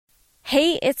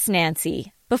Hey, it's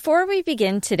Nancy. Before we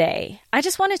begin today, I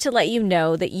just wanted to let you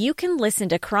know that you can listen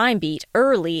to Crime Beat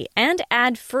early and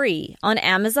ad-free on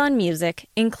Amazon Music,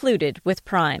 included with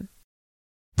Prime.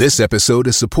 This episode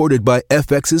is supported by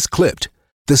FX's Clipped,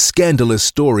 the scandalous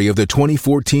story of the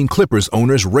 2014 Clippers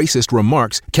owner's racist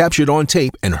remarks captured on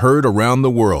tape and heard around the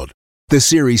world. The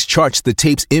series charts the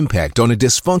tape's impact on a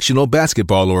dysfunctional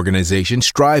basketball organization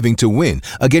striving to win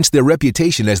against their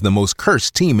reputation as the most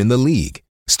cursed team in the league.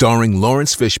 Starring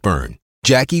Lawrence Fishburne,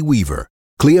 Jackie Weaver,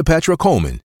 Cleopatra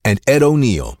Coleman, and Ed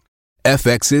O'Neill.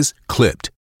 FX's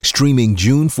Clipped, streaming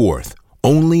June 4th,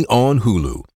 only on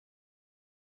Hulu.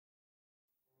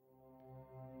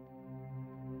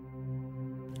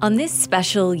 On this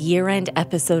special year-end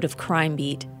episode of Crime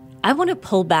Beat, I want to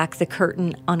pull back the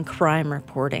curtain on crime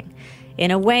reporting in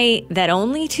a way that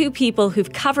only two people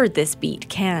who've covered this beat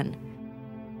can.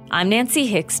 I'm Nancy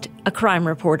Hixt, a crime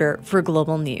reporter for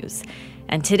Global News.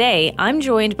 And today, I'm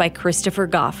joined by Christopher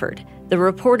Goffard, the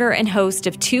reporter and host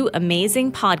of two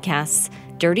amazing podcasts,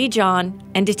 Dirty John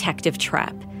and Detective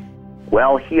Trap.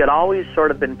 Well, he had always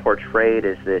sort of been portrayed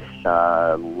as this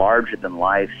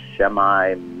larger-than-life,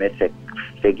 semi-mythic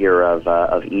figure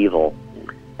of evil,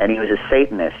 and he was a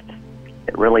Satanist.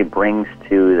 It really brings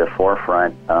to the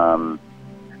forefront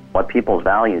what people's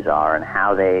values are and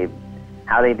how they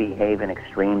behave in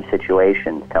extreme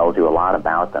situations. Tells you a lot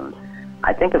about them.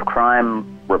 I think of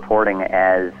crime reporting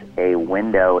as a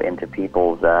window into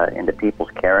people's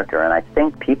character, and I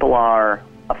think people are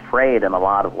afraid in a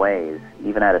lot of ways,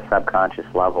 even at a subconscious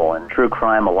level, and true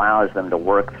crime allows them to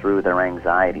work through their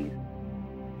anxieties.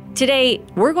 Today,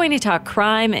 we're going to talk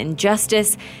crime and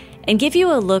justice and give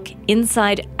you a look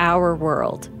inside our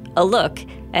world, a look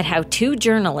at how two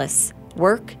journalists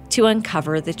work to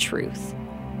uncover the truth.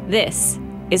 This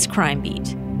is Crime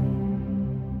Beat.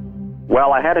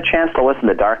 Well, I had a chance to listen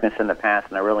to Darkness in the Past,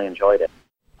 and I really enjoyed it.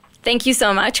 Thank you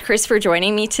so much, Chris, for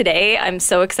joining me today. I'm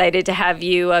so excited to have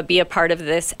you be a part of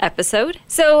this episode.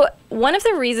 So one of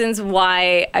the reasons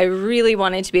why I really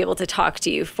wanted to be able to talk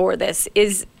to you for this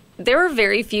is there are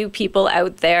very few people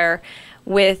out there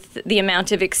with the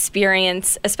amount of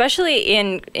experience, especially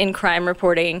in crime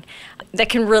reporting, that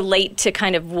can relate to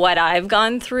kind of what I've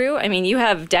gone through. I mean, you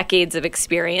have decades of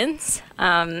experience.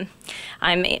 I'm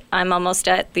almost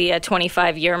at the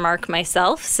 25-year mark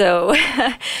myself, so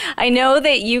I know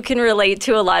that you can relate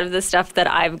to a lot of the stuff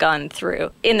that I've gone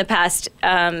through. In the past,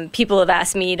 people have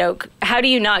asked me, how do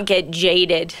you not get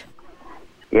jaded?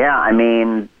 Yeah, I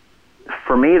mean,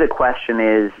 for me, the question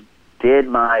is, did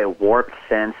my warped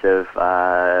sense of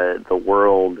the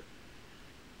world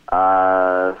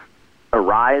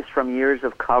arise from years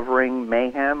of covering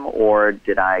mayhem, or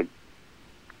did I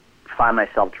find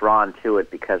myself drawn to it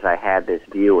because I had this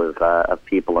view of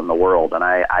people in the world? And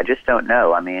I just don't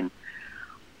know. I mean,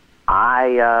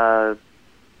 I've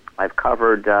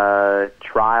covered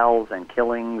trials and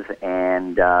killings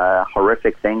and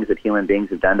horrific things that human beings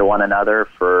have done to one another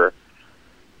for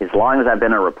as long as I've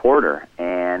been a reporter.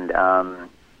 And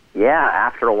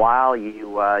after a while,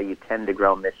 you tend to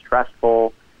grow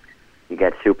mistrustful. You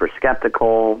get super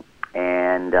skeptical,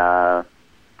 and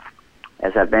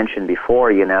as I've mentioned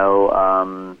before, you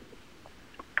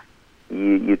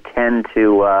tend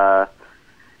to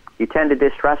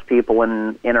distrust people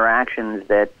in interactions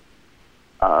that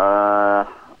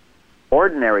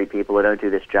ordinary people who don't do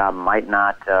this job might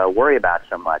not worry about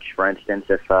so much. For instance,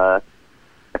 if a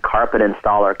carpet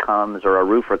installer comes or a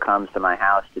roofer comes to my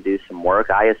house to do some work,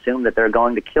 I assume that they're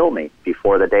going to kill me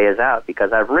before the day is out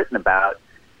because I've written about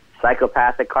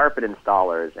psychopathic carpet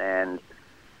installers and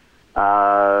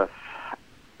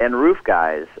roof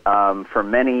guys for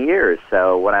many years.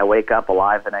 So when I wake up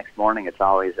alive the next morning, it's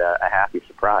always a happy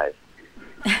surprise.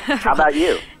 How about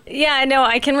you? Yeah, I know.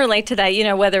 I can relate to that.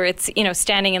 Whether it's,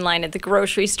 standing in line at the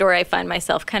grocery store, I find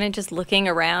myself kind of just looking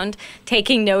around,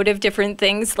 taking note of different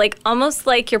things, almost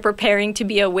like you're preparing to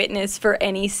be a witness for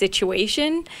any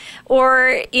situation.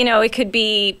 Or, it could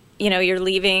be, you're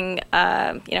leaving,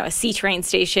 a C-train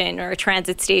station or a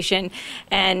transit station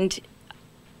and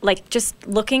just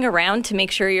looking around to make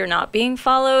sure you're not being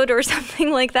followed or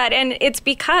something like that. And it's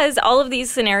because all of these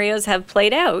scenarios have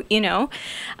played out, So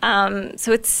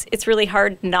it's really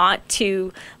hard not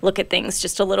to look at things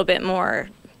just a little bit more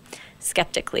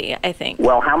skeptically, I think.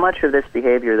 Well, how much of this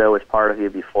behavior, though, was part of you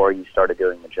before you started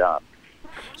doing the job?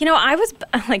 I was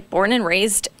born and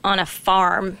raised on a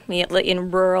farm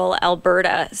in rural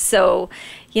Alberta. So,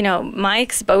 my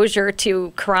exposure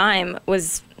to crime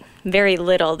was very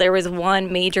little. There was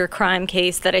one major crime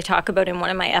case that I talk about in one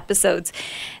of my episodes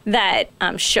that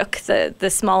shook the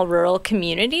small rural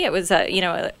community. It was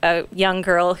a young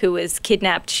girl who was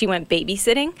kidnapped. She went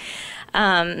babysitting,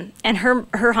 and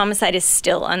her homicide is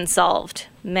still unsolved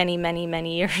many, many,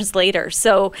 many years later.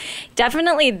 So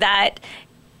definitely that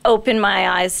opened my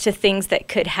eyes to things that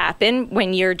could happen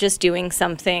when you're just doing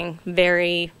something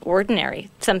very ordinary,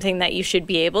 something that you should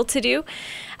be able to do.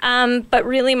 But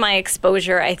really my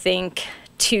exposure, I think,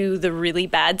 to the really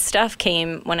bad stuff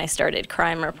came when I started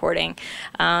crime reporting.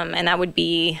 And that would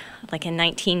be like in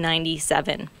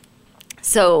 1997.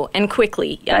 So, and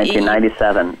quickly.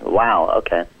 1997. Wow,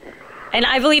 okay. And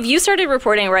I believe you started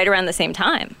reporting right around the same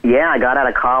time. Yeah, I got out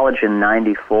of college in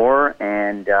 94,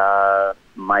 and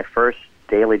my first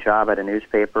daily job at a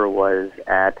newspaper was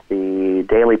at the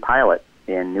Daily Pilot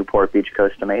in Newport Beach,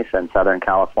 Costa Mesa in Southern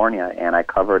California, and I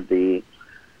covered the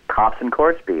cops and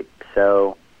courts beat.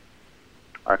 So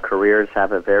our careers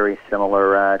have a very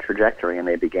similar trajectory, and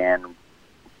they began,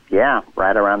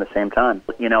 right around the same time.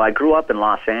 You know, I grew up in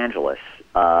Los Angeles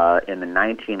in the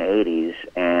 1980s,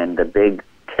 and the big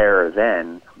terror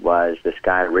then was this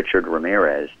guy, Richard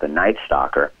Ramirez, the Night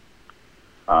Stalker.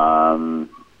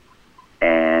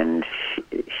 And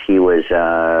he was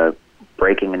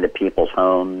breaking into people's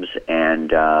homes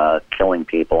and killing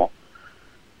people,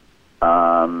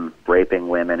 raping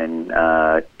women and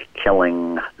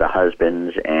killing the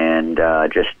husbands, and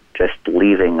just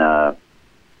leaving a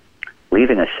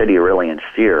city really in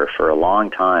fear for a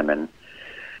long time. And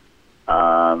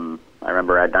I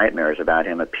remember I had nightmares about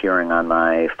him appearing on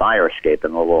my fire escape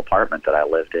in the little apartment that I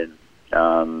lived in.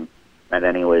 And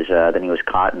then he was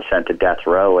caught and sent to death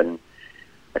row. And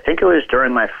I think it was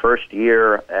during my first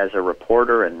year as a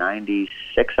reporter in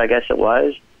 96, I guess it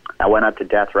was. I went up to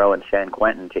death row in San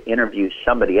Quentin to interview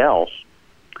somebody else.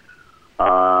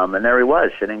 And there he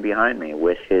was, sitting behind me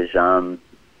with his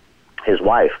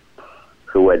wife,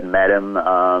 who had met him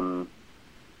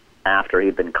after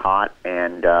he'd been caught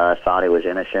and thought he was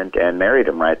innocent, and married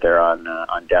him right there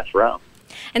on death row.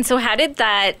 And so how did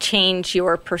that change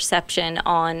your perception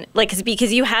on,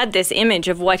 because you had this image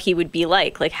of what he would be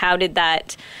like. Like, how did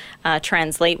that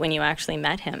translate when you actually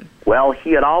met him? Well,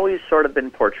 he had always sort of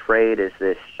been portrayed as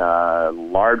this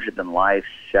larger-than-life,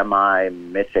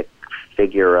 semi-mythic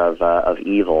figure of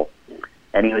evil.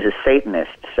 And he was a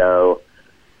Satanist, so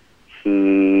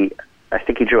I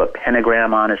think he drew a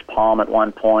pentagram on his palm at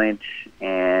one point,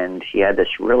 and he had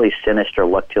this really sinister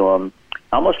look to him.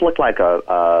 Almost looked like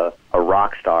a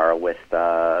rock star with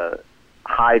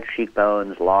high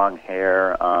cheekbones, long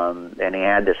hair, and he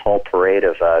had this whole parade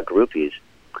of groupies.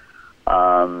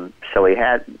 So he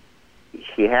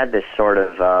had this sort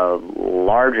of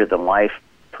larger than life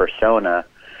persona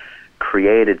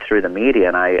created through the media,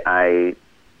 and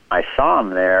I saw him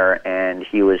there, and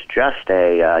he was just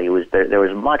there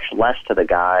was much less to the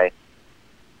guy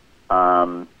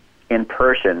in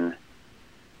person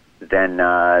than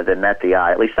met the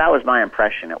eye. At least that was my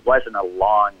impression. It wasn't a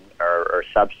long or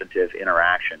substantive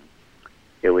interaction.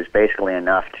 It was basically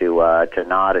enough to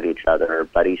nod at each other.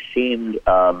 But he seemed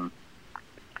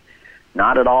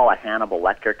not at all a Hannibal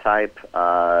Lecter type.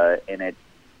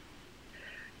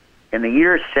 In the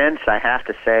years since, I have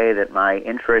to say that my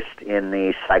interest in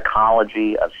the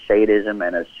psychology of sadism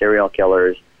and of serial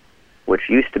killers, which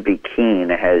used to be keen,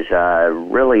 has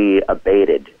really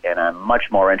abated, and I'm much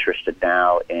more interested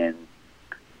now in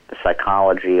the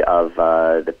psychology of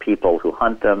the people who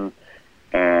hunt them,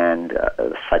 and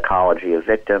the psychology of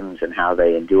victims and how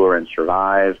they endure and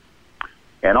survive,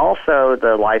 and also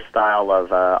the lifestyle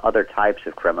of other types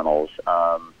of criminals,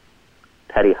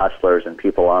 petty hustlers and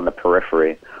people on the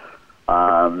periphery.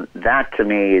 That, to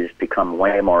me, has become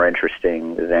way more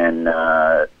interesting than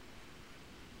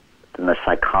the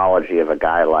psychology of a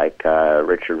guy like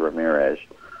Richard Ramirez.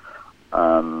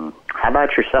 How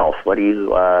about yourself?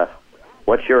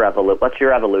 What's your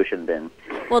evolution been?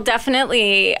 Well,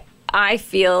 definitely, I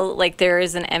feel like there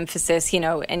is an emphasis,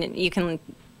 and you can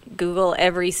Google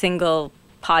every single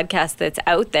podcast that's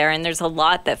out there, and there's a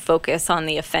lot that focus on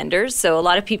the offenders. So a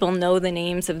lot of people know the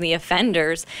names of the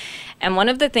offenders. And one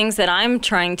of the things that I'm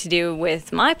trying to do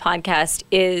with my podcast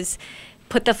is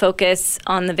put the focus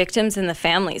on the victims and the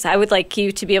families. I would like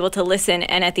you to be able to listen,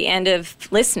 and at the end of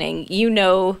listening, you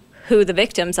know who the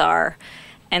victims are,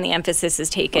 and the emphasis is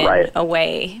taken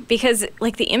away. Because,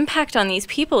 the impact on these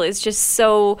people is just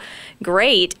so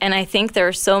great, and I think there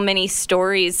are so many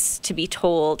stories to be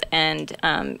told. And,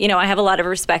 I have a lot of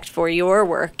respect for your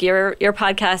work. Your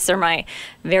podcasts are my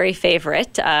very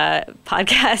favorite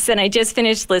podcasts, and I just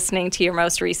finished listening to your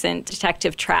most recent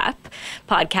Detective Trap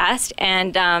podcast,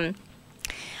 and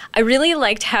I really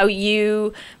liked how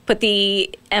you put the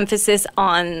emphasis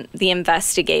on the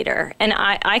investigator. And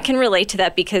I can relate to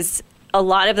that because a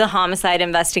lot of the homicide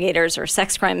investigators or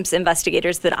sex crimes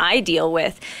investigators that I deal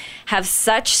with have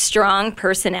such strong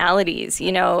personalities,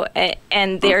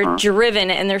 and they're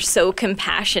driven and they're so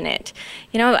compassionate.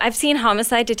 I've seen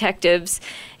homicide detectives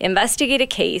investigate a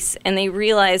case and they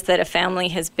realize that a family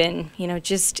has been,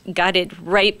 just gutted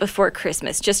right before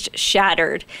Christmas, just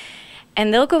shattered.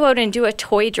 And they'll go out and do a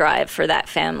toy drive for that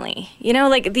family.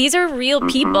 These are real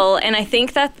people, and I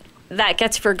think that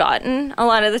gets forgotten a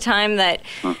lot of the time, that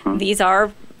these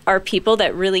are people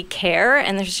that really care,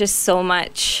 and there's just so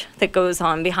much that goes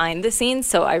on behind the scenes.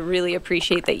 So I really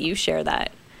appreciate that you share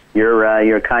that.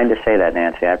 You're kind to say that,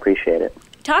 Nancy. I appreciate it.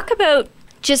 Talk about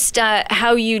just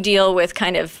how you deal with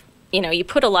kind of, you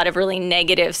put a lot of really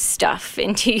negative stuff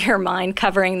into your mind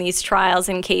covering these trials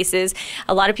and cases.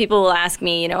 A lot of people will ask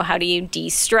me, how do you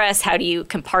de-stress? How do you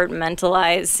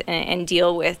compartmentalize and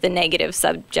deal with the negative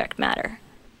subject matter?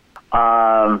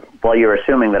 Well, you're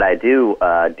assuming that I do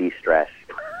de-stress.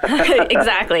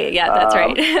 Exactly. Yeah, that's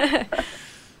right.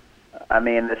 I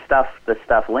mean, the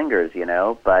stuff lingers,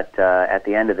 but at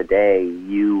the end of the day,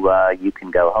 you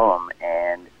can go home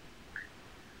and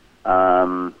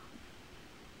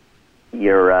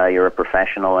you're a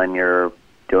professional and you're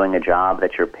doing a job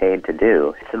that you're paid to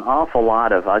do. It's an awful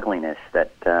lot of ugliness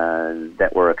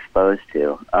that we're exposed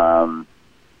to,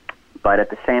 but at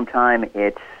the same time,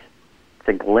 it's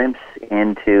a glimpse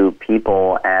into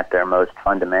people at their most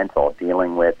fundamental,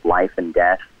 dealing with life and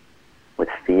death, with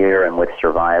fear and with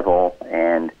survival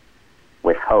and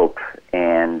with hope.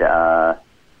 And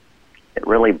it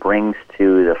really brings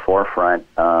to the forefront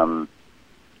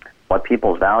what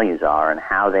people's values are, and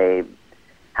how they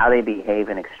behave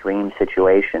in extreme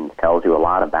situations tells you a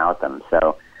lot about them.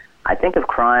 So I think of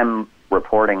crime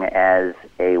reporting as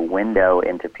a window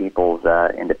into people's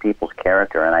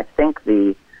character, and I think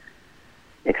the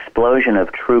explosion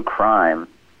of true crime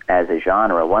as a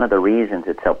genre, one of the reasons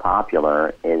it's so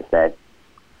popular is that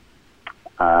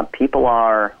people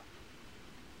are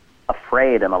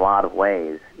afraid in a lot of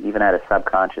ways, even at a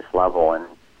subconscious level, and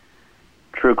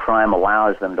true crime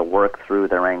allows them to work through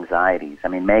their anxieties. I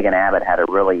mean, Megan Abbott had a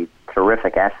really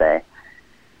terrific essay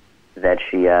that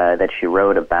she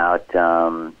wrote about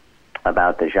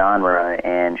the genre,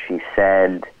 and she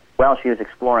said, well, she was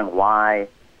exploring why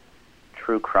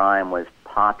true crime was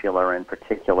popular, in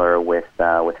particular with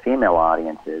female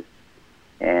audiences.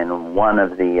 And one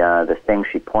of the things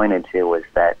she pointed to was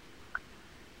that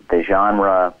the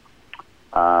genre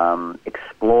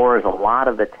explores a lot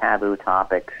of the taboo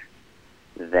topics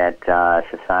that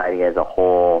society as a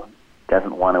whole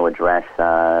doesn't want to address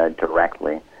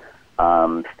directly.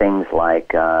 Things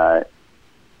like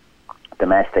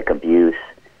domestic abuse,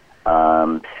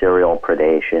 serial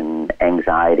predation,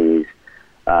 anxieties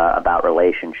about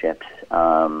relationships,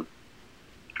 a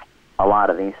lot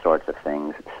of these sorts of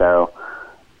things. So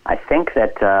I think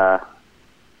that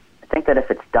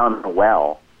if it's done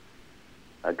well,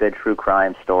 a good true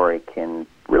crime story can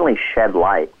really shed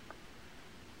light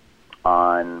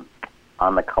on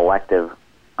the collective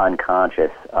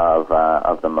unconscious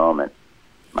of the moment.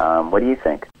 What do you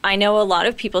think? I know a lot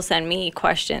of people send me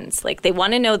questions. Like, they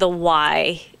want to know the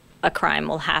why a crime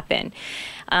will happen.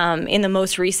 In the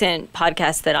most recent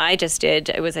podcast that I just did,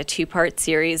 it was a 2-part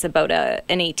series about an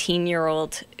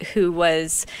 18-year-old who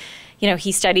was,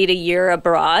 he studied a year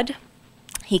abroad.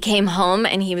 He came home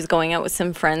and he was going out with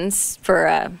some friends for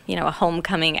a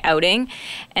homecoming outing.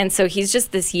 And so he's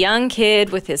just this young kid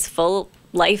with his full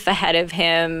life ahead of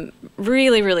him,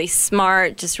 really, really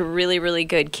smart, just a really, really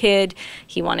good kid.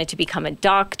 He wanted to become a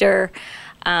doctor.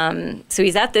 So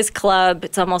he's at this club,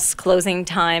 it's almost closing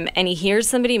time, and he hears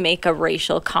somebody make a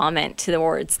racial comment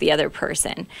towards the other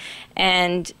person.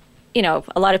 And,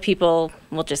 a lot of people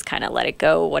will just kind of let it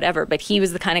go, whatever, but he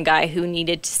was the kind of guy who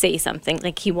needed to say something,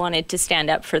 like he wanted to stand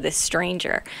up for this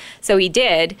stranger. So he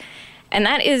did, and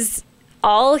that is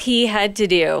all he had to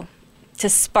do to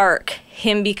spark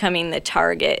him becoming the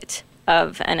target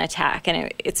of an attack.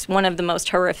 And it's one of the most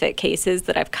horrific cases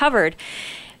that I've covered.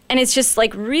 And it's just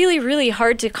like really, really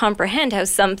hard to comprehend how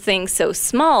something so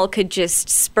small could just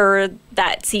spur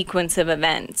that sequence of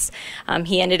events.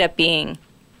 He ended up being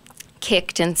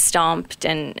kicked and stomped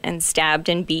and stabbed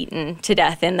and beaten to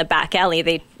death in the back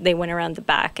alley. They went around the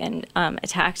back and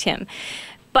attacked him.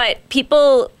 But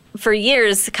people, for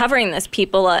years covering this,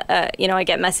 people, I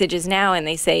get messages now and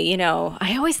they say,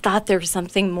 I always thought there was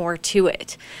something more to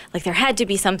it. Like there had to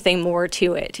be something more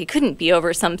to it. It couldn't be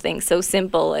over something so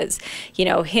simple as,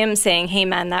 him saying, hey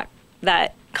man,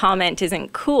 that comment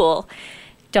isn't cool.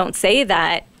 Don't say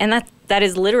that. And that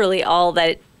is literally all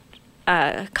that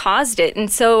caused it.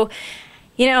 And so,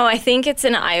 I think it's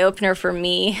an eye-opener for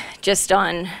me just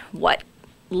on what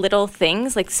little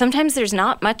things, like sometimes there's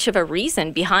not much of a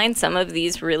reason behind some of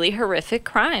these really horrific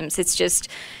crimes. It's just,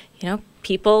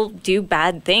 people do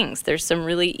bad things. There's some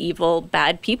really evil,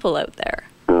 bad people out there.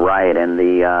 Right, and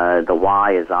the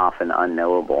why is often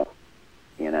unknowable,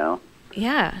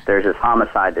 Yeah. There's this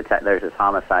homicide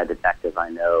detective I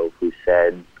know who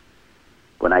said,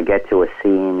 when I get to a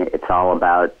scene, it's all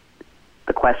about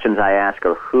the questions I ask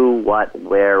are who, what,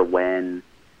 where, when,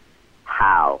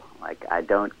 how. Like, I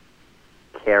don't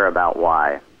care about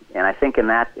why. And I think in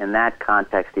that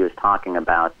context, he was talking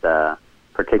about the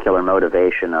particular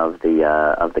motivation of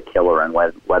the killer and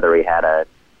whether he had a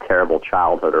terrible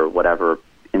childhood or whatever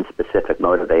in specific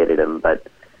motivated him. But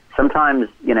sometimes,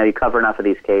 you cover enough of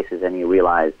these cases and you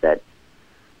realize that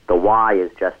the why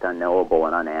is just unknowable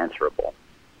and unanswerable.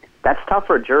 That's tough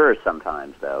for jurors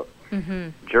sometimes, though. Mm-hmm.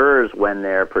 Jurors, when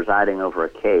they're presiding over a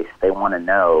case, they want to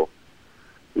know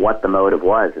what the motive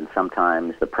was, and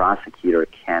sometimes the prosecutor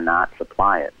cannot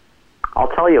supply it. I'll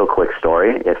tell you a quick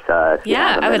story if you have a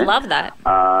minute. I would love that.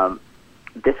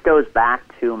 This goes back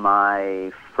to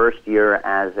my first year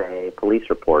as a police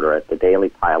reporter at the Daily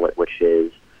Pilot, which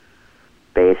is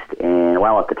based in,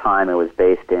 at the time it was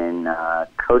based in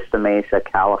Costa Mesa,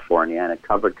 California, and it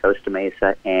covered Costa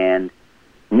Mesa and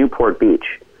Newport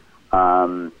Beach,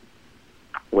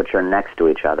 which are next to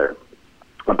each other,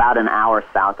 about an hour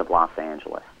south of Los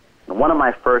Angeles. And one of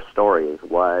my first stories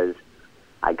was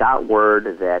I got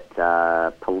word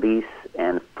that police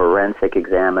and forensic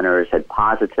examiners had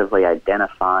positively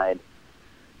identified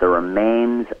the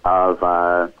remains of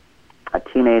a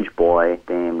teenage boy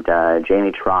named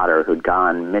Jamie Trotter who'd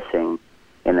gone missing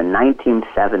in the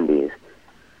 1970s.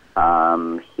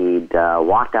 He'd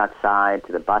walked outside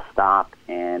to the bus stop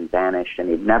and vanished, and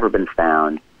he'd never been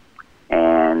found.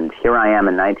 And here I am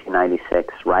in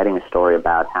 1996 writing a story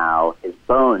about how his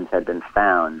bones had been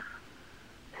found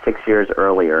 6 years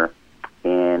earlier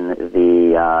in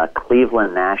the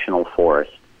Cleveland National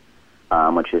Forest,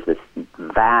 which is this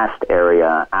vast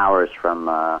area hours from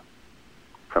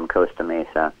Costa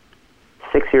Mesa.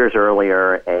 6 years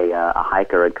earlier, a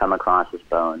hiker had come across his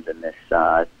bones in this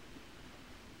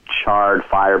charred,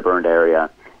 fire-burned area,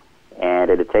 and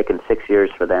it had taken 6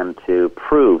 years for them to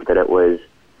prove that it was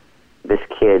this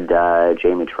kid,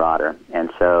 Jamie Trotter.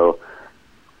 And so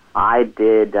I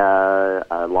did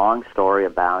a long story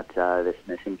about this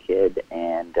missing kid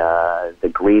and the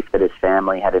grief that his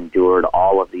family had endured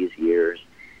all of these years.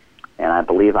 And I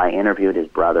believe I interviewed his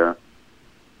brother.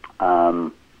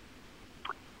 But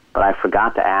I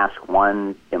forgot to ask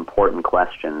one important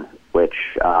question, which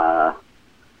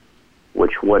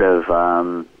would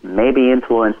have maybe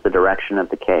influenced the direction of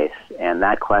the case. And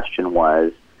that question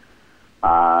was,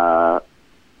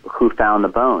 who found the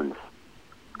bones?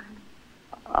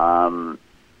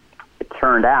 It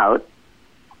turned out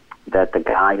that the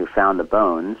guy who found the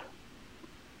bones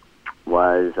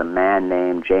was a man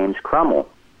named James Crummell,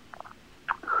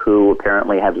 who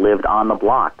apparently had lived on the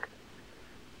block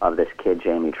of this kid,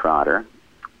 Jamie Trotter,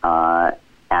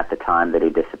 at the time that he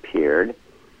disappeared,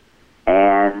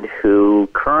 and who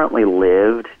currently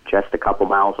lived just a couple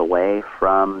miles away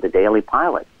from the Daily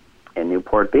Pilot in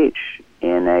Newport Beach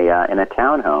in a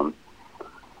townhome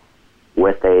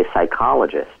with a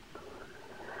psychologist.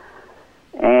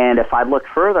 And if I'd looked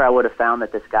further, I would have found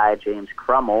that this guy, James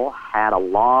Crummell, had a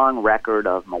long record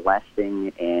of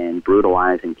molesting and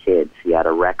brutalizing kids. He had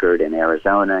a record in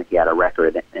Arizona. He had a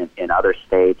record in other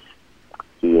states.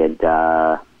 He had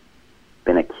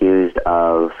been accused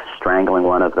of strangling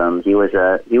one of them. He was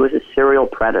a serial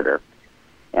predator.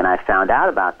 And I found out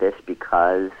about this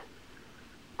because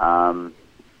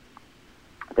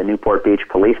the Newport Beach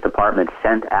Police Department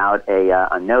sent out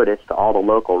a notice to all the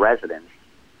local residents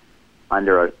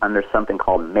under something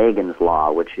called Megan's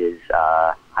Law, which is,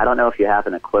 I don't know if you have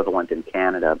an equivalent in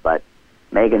Canada, but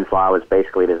Megan's Law was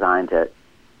basically designed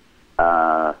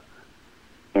to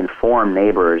inform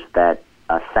neighbors that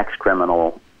a sex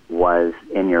criminal was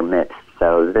in your midst.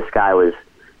 So this guy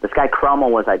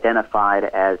Crummell was identified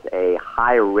as a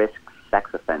high-risk sex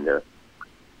offender.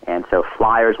 And so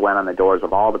flyers went on the doors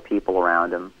of all the people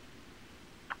around him,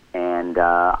 and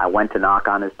I went to knock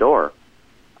on his door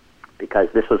because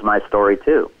this was my story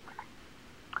too.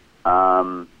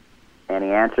 And he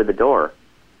answered the door,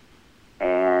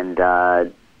 and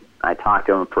I talked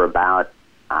to him for about,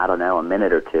 a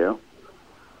minute or two,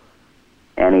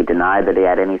 and he denied that he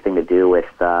had anything to do with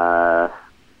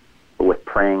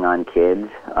preying on kids.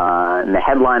 And the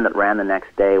headline that ran the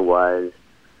next day was,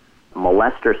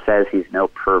 "Molester says he's no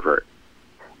pervert."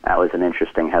 That was an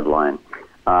interesting headline.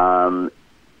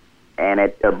 And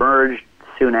it emerged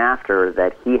soon after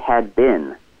that he had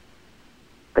been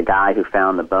the guy who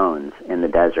found the bones in the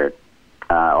desert,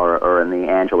 or in the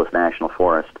Angeles National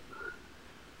Forest.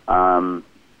 And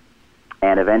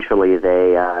eventually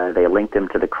they linked him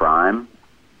to the crime.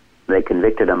 They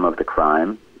convicted him of the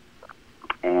crime,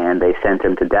 and they sent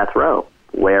him to death row,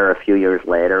 where a few years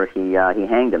later he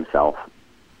hanged himself.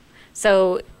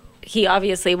 So he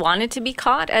obviously wanted to be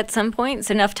caught at some point.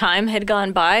 So enough time had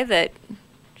gone by that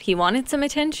he wanted some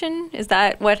attention. Is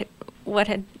that what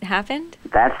had happened?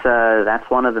 That's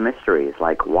one of the mysteries.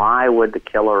 Like, why would the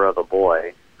killer of a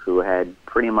boy who had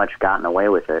pretty much gotten away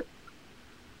with it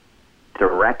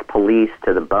direct police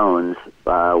to the bones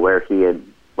where he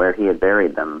had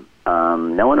buried them?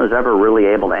 No one was ever really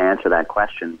able to answer that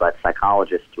question, but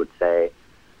psychologists would say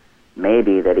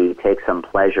maybe that he takes some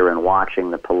pleasure in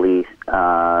watching the police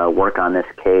work on this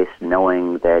case,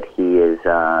 knowing that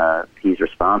he's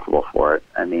responsible for it.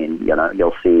 I mean,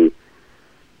 you'll see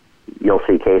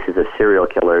cases of serial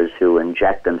killers who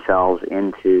inject themselves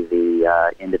into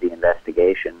the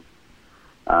investigation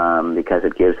because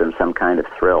it gives them some kind of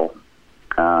thrill.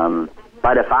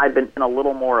 But if I'd been a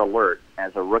little more alert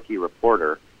as a rookie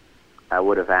reporter, I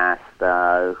would have asked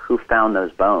who found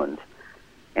those bones,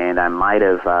 and I might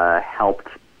have helped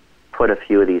put a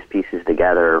few of these pieces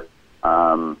together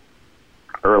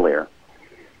earlier,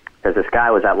 because this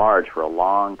guy was at large for a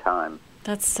long time.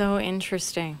 That's so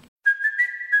interesting.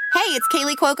 Hey, it's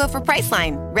Kaylee Cuoco for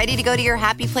Priceline. Ready to go to your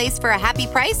happy place for a happy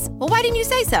price? Well, why didn't you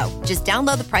say so? Just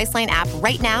download the Priceline app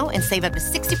right now and save up to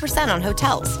 60% on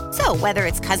hotels. So whether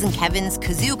it's Cousin Kevin's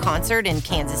Kazoo Concert in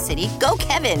Kansas City, go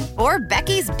Kevin, or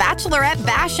Becky's Bachelorette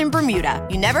Bash in Bermuda,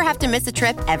 you never have to miss a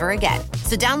trip ever again.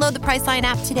 So download the Priceline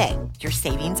app today. Your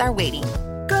savings are waiting.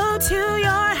 Go to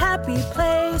your happy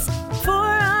place for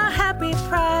a happy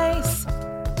price.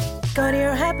 Go to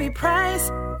your happy price,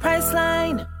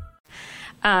 Priceline.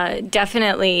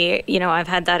 Definitely, I've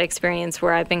had that experience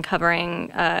where I've been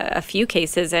covering a few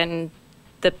cases, and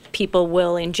the people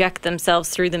will inject themselves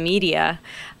through the media.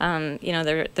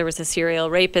 There was a serial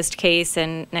rapist case,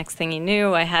 and next thing you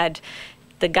knew, I had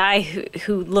the guy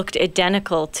who looked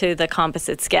identical to the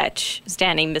composite sketch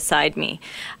standing beside me.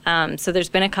 So there's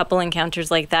been a couple encounters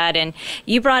like that. And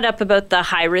you brought up about the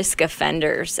high-risk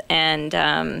offenders, and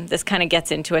this kind of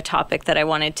gets into a topic that I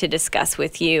wanted to discuss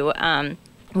with you.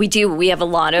 We do. We have a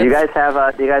lot of. Do you guys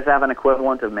have an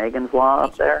equivalent of Megan's Law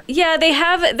up there? Yeah, they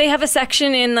have a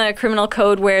section in the criminal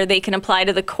code where they can apply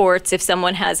to the courts if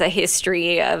someone has a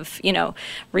history of,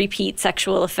 repeat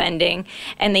sexual offending,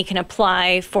 and they can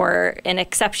apply for an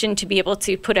exception to be able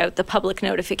to put out the public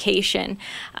notification.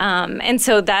 And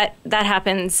so that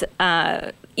happens.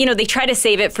 They try to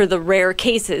save it for the rare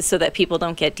cases so that people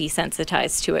don't get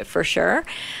desensitized to it, for sure.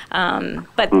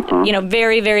 But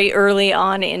very, very early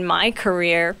on in my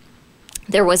career,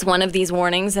 there was one of these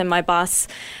warnings, and my boss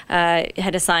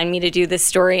had assigned me to do this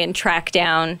story and track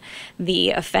down the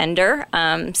offender.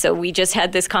 So we just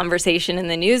had this conversation in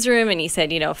the newsroom, and he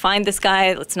said, find this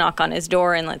guy, let's knock on his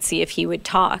door, and let's see if he would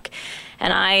talk.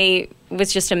 And I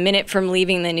was just a minute from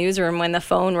leaving the newsroom when the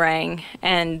phone rang,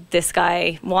 and this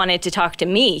guy wanted to talk to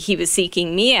me. He was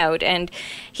seeking me out, and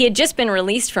he had just been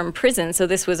released from prison, so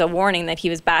this was a warning that he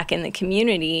was back in the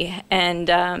community. And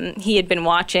he had been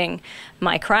watching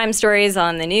my crime stories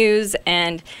on the news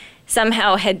and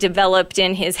somehow had developed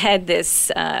in his head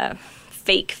this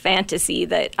fake fantasy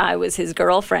that I was his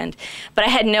girlfriend. But I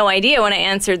had no idea when I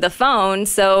answered the phone,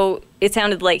 so it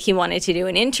sounded like he wanted to do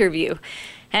an interview.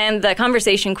 And the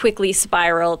conversation quickly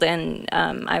spiraled, and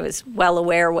I was well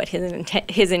aware what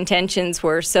his intentions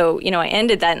were. So, I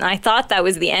ended that, and I thought that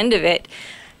was the end of it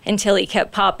until he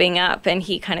kept popping up, and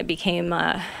he kind of became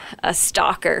a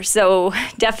stalker. So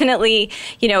definitely,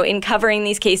 in covering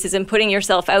these cases and putting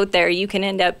yourself out there, you can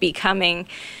end up becoming,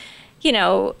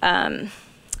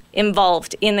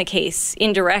 involved in the case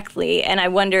indirectly. And I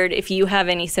wondered if you have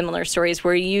any similar stories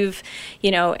where you've,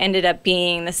 ended up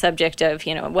being the subject of,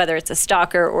 whether it's a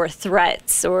stalker or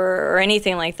threats or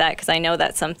anything like that, because I know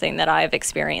that's something that I've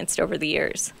experienced over the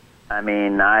years. I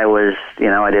mean, I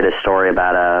did a story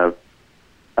about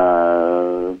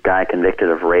a guy convicted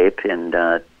of rape in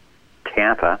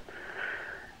Tampa,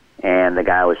 and the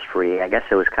guy was free. I guess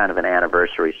it was kind of an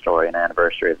anniversary story, an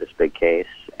anniversary of this big case.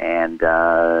 And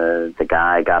the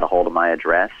guy got a hold of my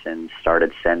address and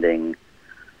started sending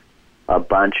a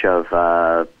bunch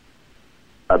of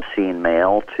obscene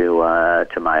mail to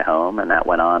my home, and that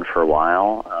went on for a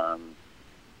while.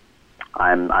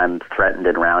 I'm threatened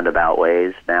in roundabout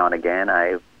ways now and again.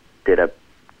 I did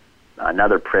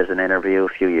another prison interview a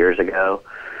few years ago,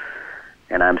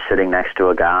 and I'm sitting next to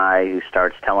a guy who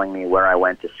starts telling me where I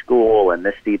went to school and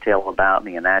this detail about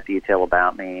me and that detail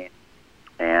about me.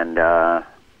 And I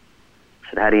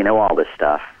said, how do you know all this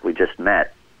stuff? We just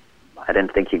met. I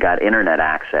didn't think you got internet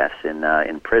access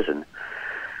in prison.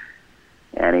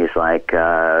 And he's like,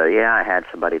 yeah, I had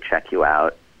somebody check you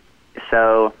out.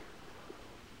 So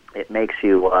it makes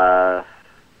you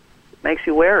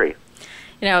wary.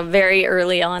 You know, very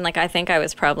early on, like I think I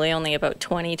was probably only about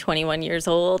 20, 21 years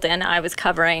old, and I was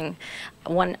covering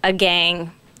a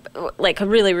gang, like a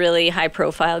really, really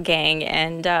high-profile gang,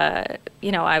 and,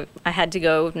 you know, I had to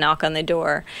go knock on the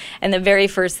door. And the very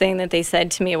first thing that they said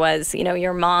to me was, you know,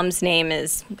 your mom's name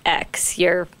is X,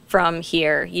 you're from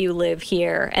here, you live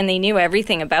here, and they knew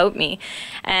everything about me.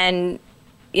 And,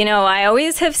 you know, I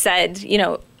always have said, you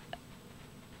know,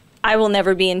 I will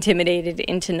never be intimidated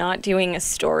into not doing a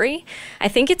story. I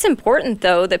think it's important,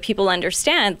 though, that people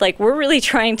understand, like, we're really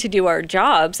trying to do our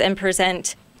jobs and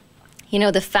present, you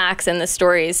know, the facts and the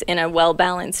stories in a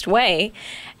well-balanced way.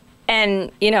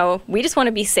 And, you know, we just want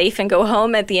to be safe and go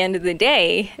home at the end of the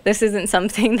day. This isn't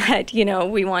something that, you know,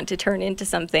 we want to turn into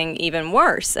something even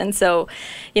worse. And so,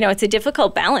 you know, it's a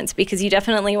difficult balance because you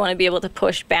definitely want to be able to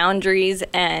push boundaries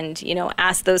and, you know,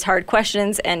 ask those hard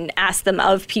questions and ask them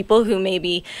of people who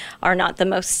maybe are not the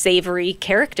most savory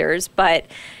characters. But,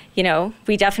 you know,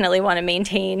 we definitely want to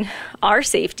maintain our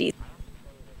safety.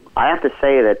 I have to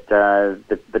say that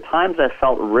the times I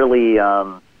felt really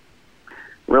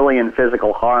in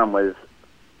physical harm was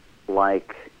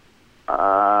like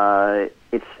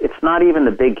it's not even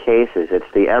the big cases. It's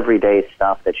the everyday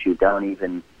stuff that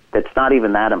that's not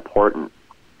even that important.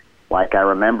 Like I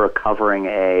remember covering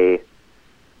a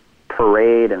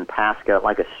parade in Pasco,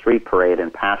 like a street parade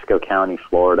in Pasco County,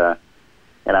 Florida,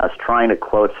 and I was trying to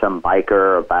quote some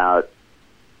biker about,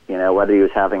 you know, whether he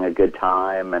was having a good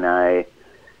time, and I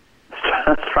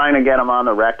was trying to get him on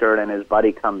the record, and his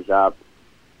buddy comes up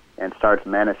and starts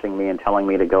menacing me and telling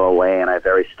me to go away, and I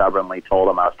very stubbornly told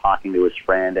him I was talking to his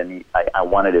friend, and I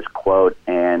wanted his quote,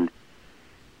 and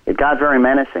it got very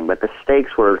menacing, but the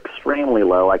stakes were extremely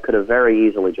low. I could have very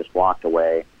easily just walked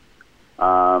away.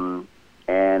 And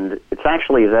it's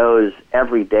actually those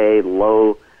everyday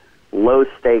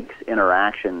low-stakes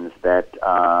interactions that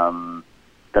are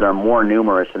more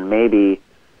numerous and maybe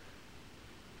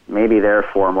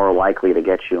therefore more likely to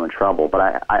get you in trouble.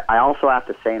 But I also have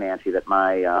to say, Nancy, that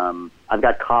I've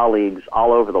got colleagues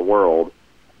all over the world,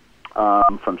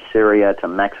 from Syria to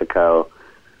Mexico,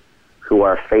 who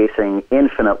are facing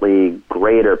infinitely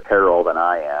greater peril than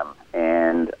I am.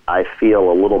 And I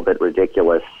feel a little bit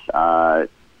ridiculous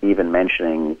even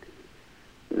mentioning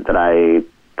that I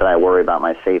worry about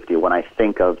my safety when I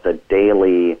think of the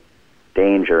daily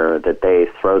danger that they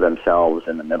throw themselves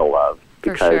in the middle of.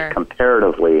 Because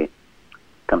comparatively,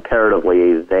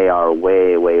 they are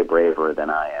way, way braver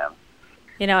than I am.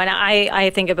 You know, and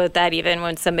I think about that even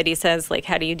when somebody says, like,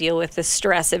 how do you deal with the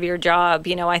stress of your job?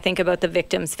 You know, I think about the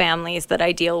victims' families that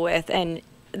I deal with, and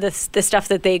the stuff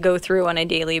that they go through on a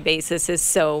daily basis is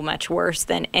so much worse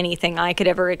than anything I could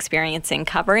ever experience in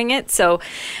covering it. So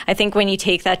I think when you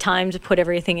take that time to put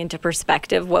everything into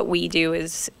perspective, what we do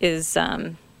is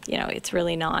you know, it's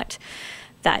really not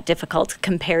that difficult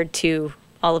compared to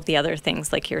all of the other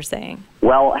things like you're saying.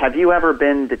 Well, have you ever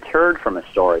been deterred from a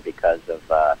story because of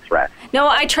threats? No,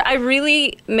 I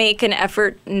really make an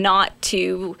effort not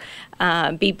to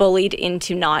be bullied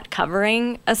into not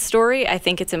covering a story. I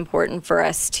think it's important for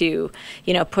us to,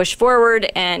 you know, push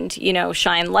forward and, you know,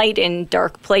 shine light in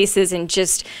dark places and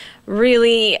just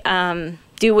really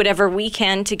do whatever we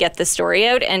can to get the story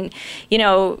out. And, you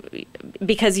know,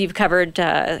 because you've covered,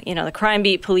 you know, the crime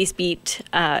beat, police beat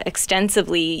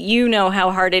extensively, you know how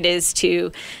hard it is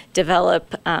to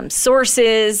develop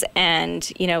sources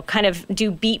and, you know, kind of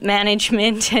do beat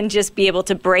management and just be able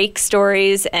to break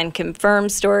stories and confirm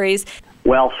stories.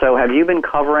 Well, so have you been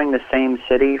covering the same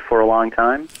city for a long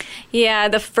time? Yeah,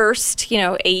 the first, you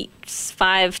know,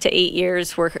 5 to 8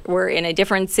 years were in a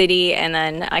different city, and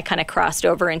then I kind of crossed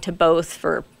over into both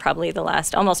for probably the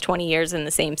last almost 20 years in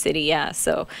the same city, yeah.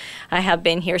 So I have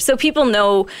been here. So people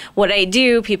know what I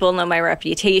do. People know my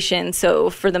reputation. So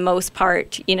for the most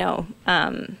part, you know,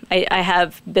 I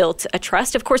have built a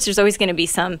trust. Of course, there's always going to be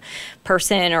some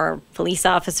person or police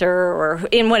officer or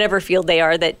in whatever field they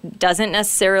are that doesn't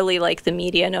necessarily like the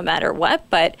media no matter what,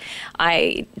 but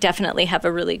I definitely have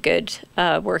a really good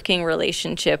working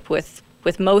relationship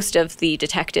with most of the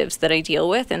detectives that I deal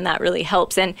with, and that really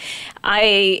helps. And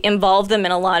I involve them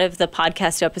in a lot of the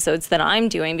podcast episodes that I'm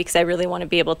doing because I really want to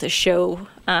be able to show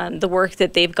the work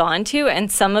that they've gone to.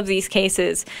 And some of these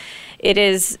cases, it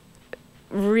is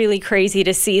really crazy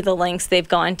to see the lengths they've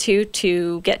gone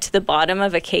to get to the bottom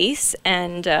of a case,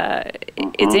 and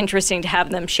it's interesting to have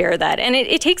them share that. And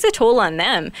it takes a toll on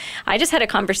them. I just had a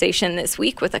conversation this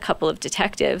week with a couple of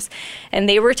detectives, and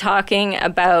they were talking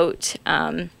about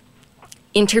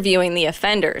interviewing the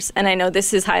offenders. And I know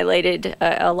this is highlighted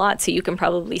a lot, so you can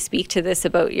probably speak to this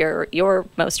about your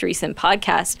most recent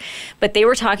podcast. But they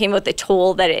were talking about the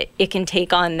toll that it can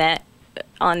take on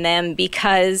them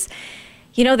because,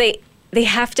 you know, they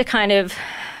have to kind of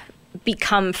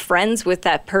become friends with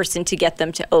that person to get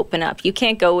them to open up. You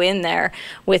can't go in there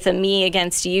with a me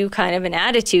against you kind of an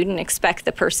attitude and expect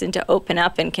the person to open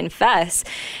up and confess.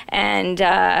 And,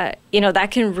 you know,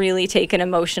 that can really take an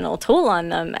emotional toll on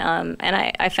them. And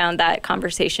I found that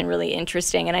conversation really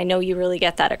interesting. And I know you really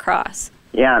get that across.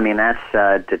 Yeah, I mean,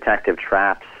 that's Detective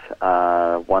Trapp's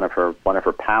one of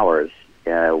her powers,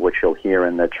 which you'll hear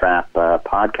in the Trap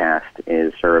podcast,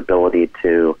 is her ability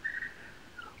to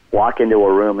walk into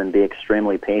a room and be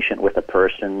extremely patient with a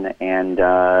person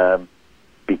and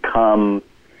become,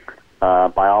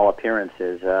 by all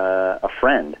appearances, a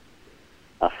friend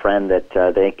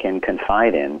that they can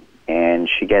confide in. And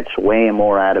she gets way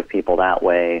more out of people that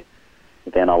way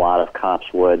than a lot of cops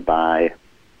would by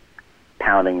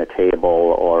pounding the table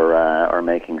or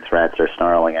making threats or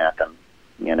snarling at them,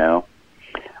 you know.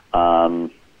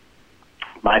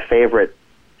 My favorite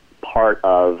part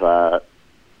of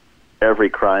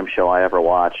every crime show I ever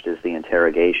watched is the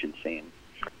interrogation scene.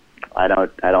 I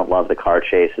don't love the car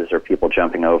chases or people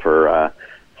jumping over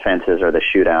fences or the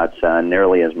shootouts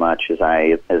nearly as much as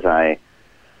I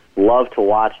love to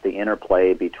watch the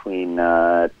interplay between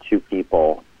two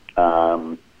people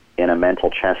in a mental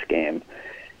chess game.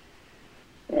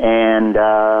 And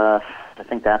I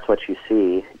think that's what you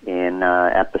see in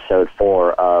episode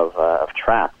 4 of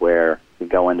Trap, where we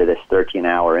go into this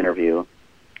 13-hour interview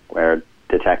where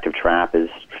Detective Trapp is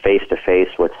face-to-face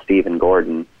with Stephen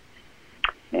Gordon,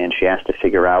 and she has to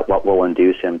figure out what will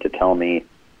induce him to tell me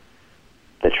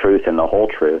the truth and the whole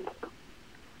truth.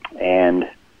 And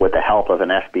with the help of an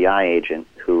FBI agent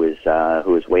who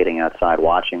is waiting outside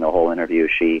watching the whole interview,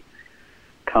 she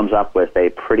comes up with a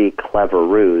pretty clever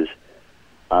ruse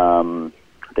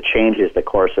that changes the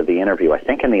course of the interview, I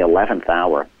think in the 11th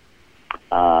hour,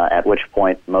 at which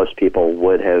point most people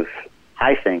would have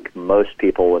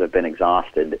been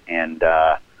exhausted and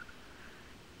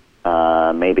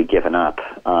maybe given up.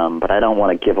 But I don't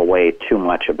want to give away too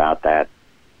much about that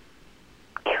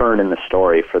turn in the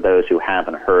story for those who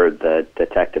haven't heard the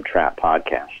Detective Trap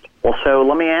podcast. Well, so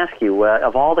let me ask you,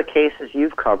 of all the cases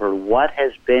you've covered, what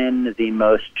has been the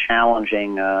most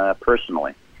challenging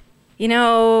personally? You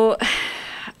know,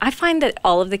 I find that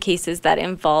all of the cases that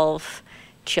involve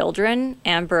children,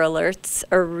 Amber Alerts,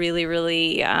 are really,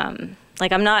 really...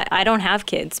 I don't have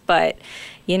kids, but,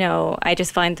 you know, I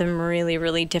just find them really,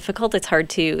 really difficult. It's hard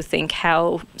to think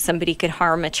how somebody could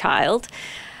harm a child.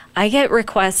 I get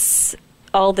requests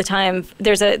all the time.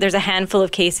 There's a handful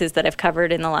of cases that I've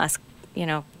covered in the last,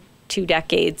 2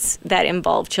 decades that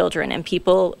involve children, and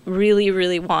people really,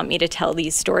 really want me to tell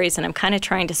these stories, and I'm kind of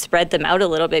trying to spread them out a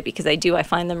little bit because I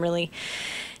find them really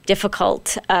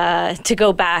difficult to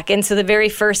go back. And so the very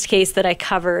first case that I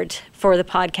covered for the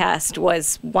podcast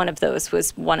was one of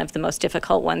the most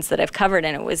difficult ones that I've covered,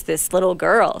 and it was this little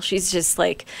girl. She's just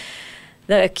like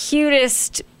the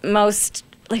cutest, most,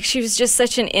 like, she was just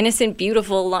such an innocent,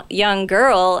 beautiful young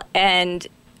girl, and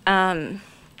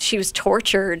she was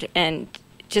tortured, and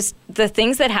just the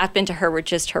things that happened to her were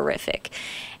just horrific.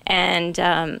 And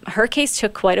her case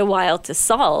took quite a while to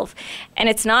solve, and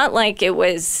it's not like it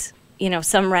was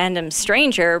some random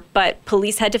stranger, but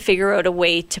police had to figure out a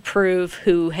way to prove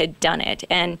who had done it.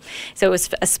 And so it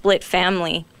was a split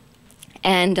family.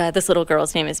 And this little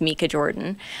girl's name is Mika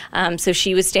Jordan. So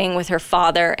she was staying with her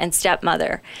father and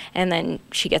stepmother. And then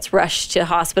she gets rushed to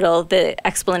hospital. The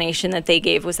explanation that they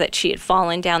gave was that she had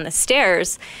fallen down the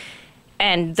stairs.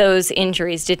 And those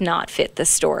injuries did not fit the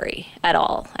story at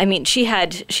all. I mean, she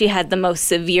had the most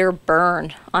severe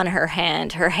burn on her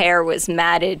hand. Her hair was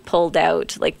matted, pulled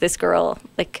out. Like, this girl,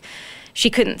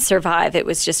 she couldn't survive. It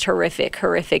was just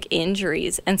horrific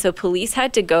injuries. And so police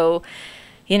had to go,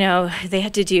 they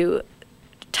had to do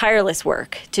tireless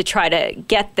work to try to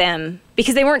get them,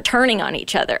 because they weren't turning on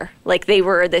each other. Like, they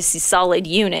were this solid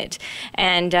unit.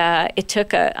 And it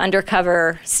took an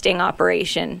undercover sting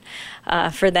operation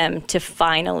for them to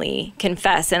finally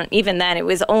confess. And even then,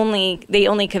 they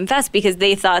only confessed because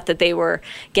they thought that they were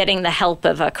getting the help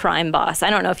of a crime boss. I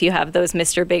don't know if you have those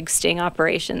Mr. Big sting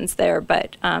operations there,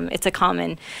 but it's a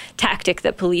common tactic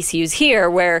that police use here,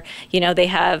 where,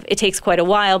 it takes quite a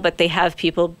while, but they have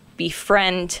people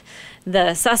befriend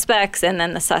the suspects, and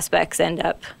then the suspects end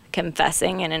up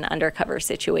confessing in an undercover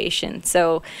situation.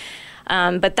 So,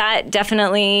 but that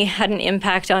definitely had an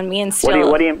impact on me. And still,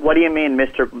 what do you mean,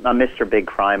 Mr. Big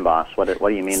Crime Boss? What do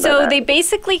you mean by that? So they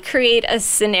basically create a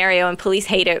scenario, and police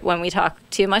hate it when we talk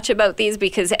too much about these,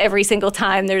 because every single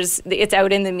time it's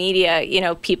out in the media,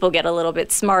 people get a little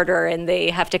bit smarter and they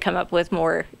have to come up with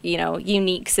more,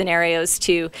 unique scenarios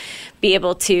to be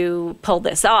able to pull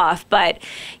this off. But,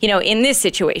 in this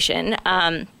situation,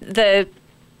 the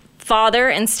father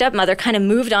and stepmother kind of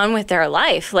moved on with their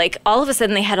life. Like, all of a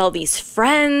sudden they had all these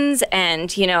friends, and,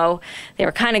 they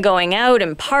were kind of going out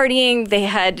and partying. They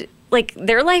had,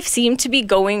 their life seemed to be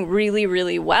going really,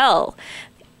 really well.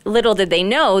 Little did they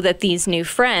know that these new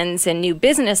friends and new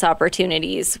business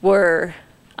opportunities were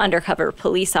undercover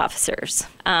police officers.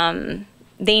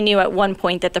 They knew at one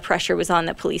point that the pressure was on,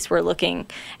 that police were looking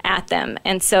at them.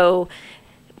 And so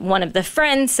one of the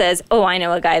friends says, "Oh, I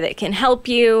know a guy that can help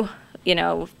you."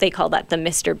 They call that the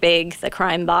Mr. Big, the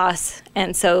crime boss.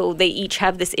 And so they each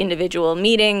have this individual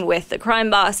meeting with the crime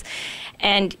boss.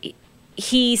 And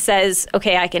he says,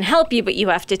 "Okay, I can help you, but you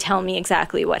have to tell me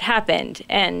exactly what happened.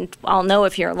 And I'll know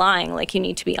if you're lying. You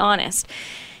need to be honest."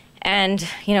 And,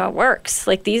 it works.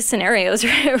 These scenarios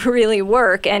really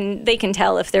work, and they can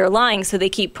tell if they're lying, so they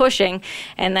keep pushing.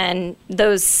 And then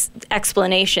those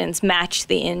explanations match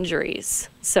the injuries.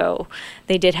 So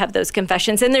they did have those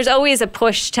confessions. And there's always a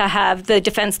push to have, the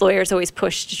defense lawyers always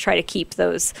push to try to keep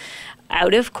those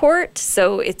out of court.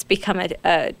 So it's become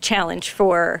a challenge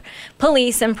for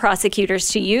police and prosecutors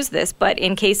to use this. But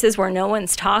in cases where no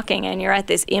one's talking and you're at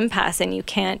this impasse and you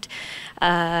can't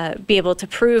be able to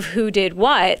prove who did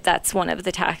what, that's one of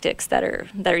the tactics that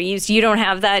are used. You don't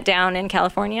have that down in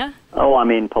California?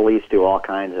 Oh, police do all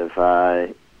kinds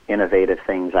of innovative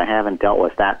things. I haven't dealt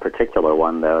with that particular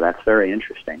one, though. That's very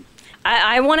interesting.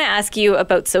 I want to ask you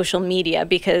about social media,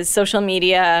 because social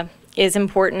media is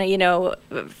important,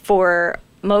 for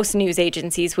most news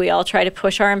agencies. We all try to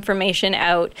push our information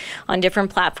out on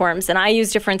different platforms, and I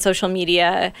use different social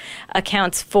media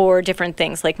accounts for different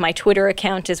things. Like, my Twitter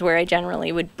account is where I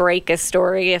generally would break a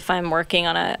story if I'm working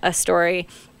on a story.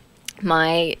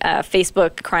 My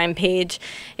Facebook crime page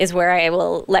is where I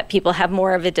will let people have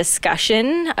more of a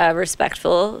discussion, a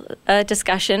respectful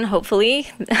discussion, hopefully.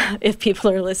 If people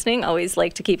are listening, always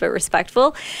like to keep it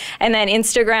respectful. And then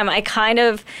Instagram, I kind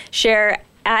of share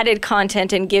added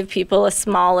content and give people a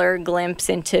smaller glimpse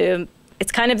into,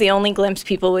 it's kind of the only glimpse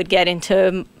people would get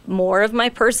into more of my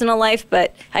personal life.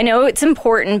 But I know it's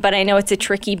important, but I know it's a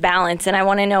tricky balance, and I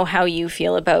want to know how you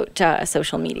feel about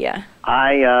social media.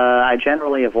 I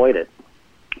generally avoid it.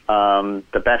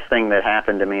 The best thing that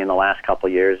happened to me in the last couple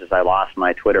of years is I lost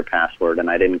my Twitter password and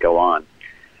I didn't go on.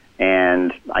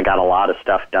 And I got a lot of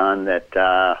stuff done that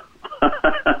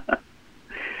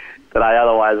that I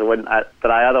otherwise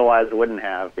wouldn't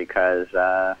have, because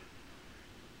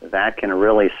that can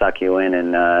really suck you in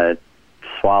and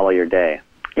swallow your day.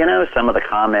 Some of the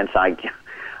comments I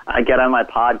get on my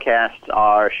podcasts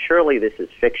are, "Surely this is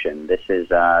fiction.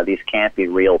 These can't be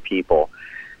real people."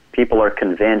 People are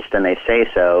convinced, and they say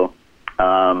so,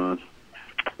 that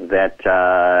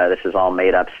this is all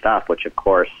made-up stuff, which, of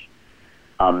course,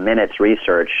 a minute's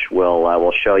research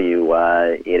will show you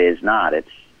it is not.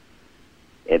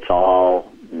 It's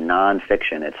all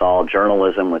nonfiction. It's all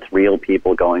journalism with real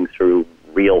people going through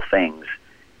real things.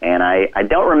 And I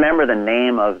don't remember the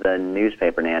name of the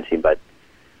newspaper, Nancy, but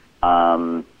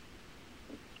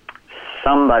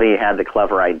somebody had the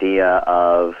clever idea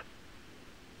of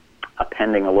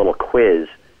appending a little quiz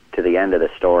to the end of the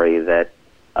story that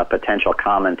a potential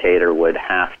commentator would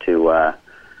have to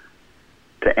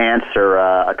answer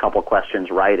a couple questions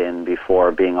right in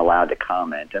before being allowed to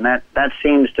comment. And that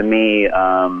seems to me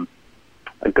a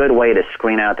good way to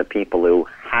screen out the people who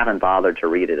haven't bothered to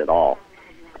read it at all.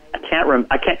 I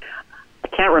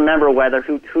can't remember whether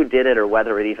who did it or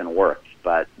whether it even worked,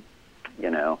 but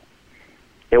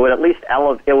it would at least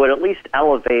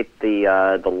elevate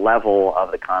the level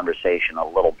of the conversation a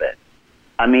little bit.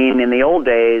 In the old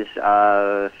days,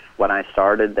 when I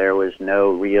started, there was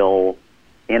no real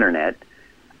internet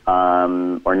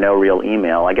or no real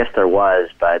email. I guess there was,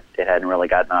 but it hadn't really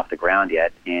gotten off the ground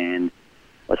yet. And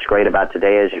what's great about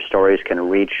today is your stories can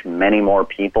reach many more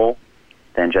people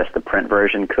than just the print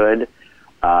version could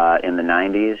in the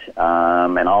 90s.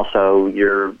 And also,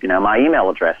 my email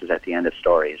address is at the end of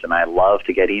stories, and I love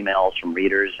to get emails from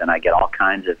readers, and I get all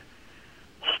kinds of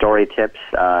story tips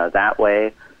that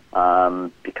way,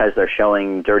 because they're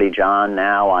showing Dirty John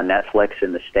now on Netflix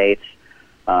in the States.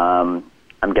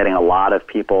 I'm getting a lot of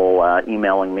people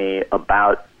emailing me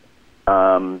about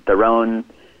their own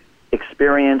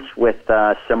experience with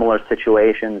similar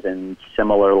situations and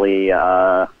similarly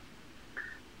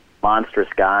monstrous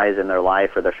guys in their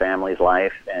life or their family's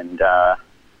life, and I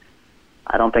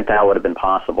don't think that would have been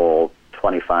possible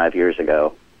 25 years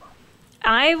ago.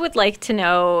 I would like to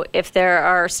know if there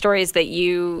are stories that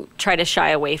you try to shy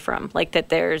away from, like that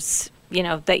there's,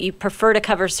 that you prefer to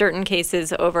cover certain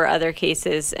cases over other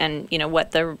cases, and,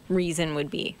 what the reason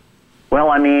would be. Well,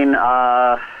 I mean,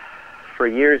 for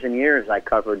years and years, I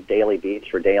covered daily beats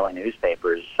for daily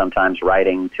newspapers, sometimes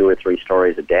writing 2 or 3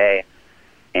 stories a day.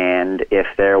 And if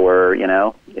there were,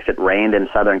 if it rained in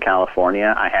Southern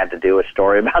California, I had to do a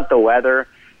story about the weather.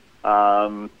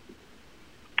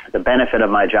 The benefit of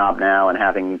my job now and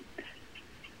having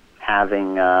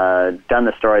done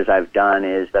the stories I've done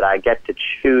is that I get to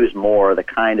choose more the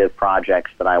kind of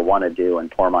projects that I want to do and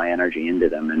pour my energy into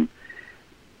them. And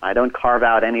I don't carve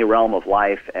out any realm of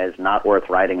life as not worth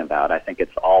writing about. I think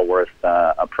it's all worth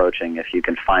approaching if you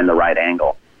can find the right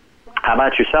angle. How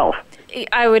about yourself?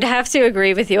 I would have to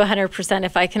agree with you 100%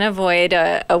 if I can avoid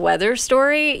a weather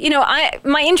story.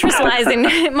 My interest lies in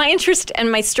my interest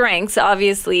and my strengths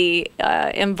obviously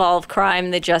involve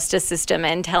crime, the justice system,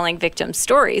 and telling victim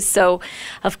stories. So,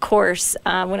 of course,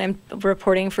 when I'm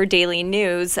reporting for Daily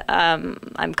News,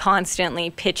 I'm constantly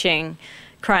pitching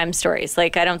crime stories.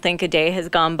 Like, I don't think a day has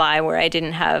gone by where I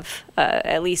didn't have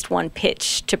at least one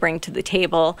pitch to bring to the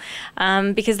table,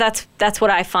 because that's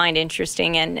what I find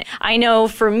interesting. And I know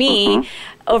for me,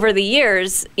 over the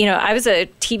years, I was a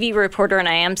TV reporter and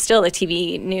I am still a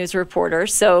TV news reporter.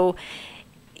 So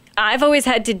I've always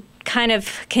had to kind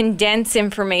of condense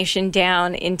information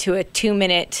down into a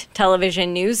 2-minute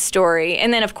television news story.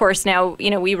 And then, of course, now,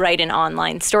 we write an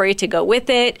online story to go with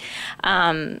it.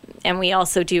 And we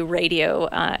also do radio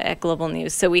at Global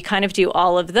News. So we kind of do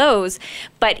all of those.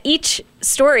 But each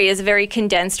story is a very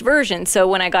condensed version. So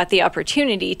when I got the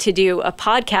opportunity to do a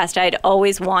podcast, I'd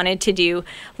always wanted to do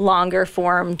longer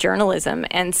form journalism.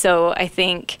 And so I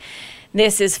think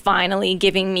this is finally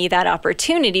giving me that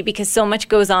opportunity, because so much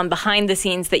goes on behind the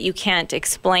scenes that you can't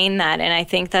explain that. And I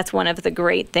think that's one of the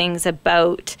great things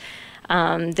about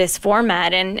this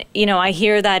format. And, I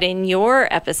hear that in your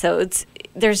episodes,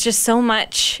 there's just so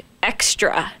much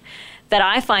extra that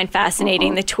I find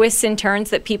fascinating, the twists and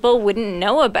turns that people wouldn't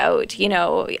know about. I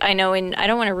know, I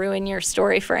don't want to ruin your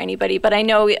story for anybody, but I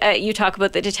know you talk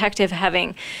about the detective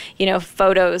having,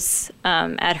 photos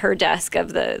at her desk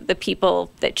of the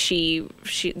people that she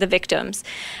the victims.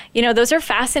 Those are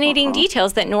fascinating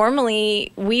details that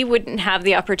normally we wouldn't have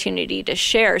the opportunity to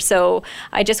share. So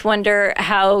I just wonder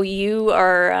how you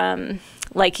are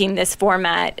liking this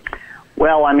format.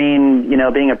 Well, I mean,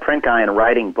 being a print guy and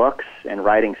writing books and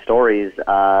writing stories,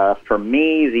 for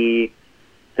me,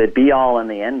 the be-all and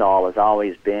the end-all has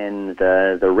always been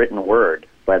the written word,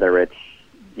 whether it's,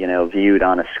 viewed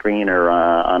on a screen or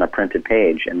on a printed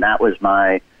page. And that was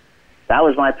my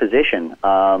position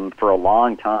for a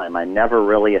long time. I never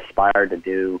really aspired to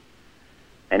do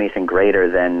anything greater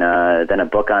than a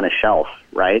book on a shelf,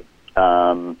 right?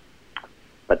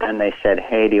 But then they said,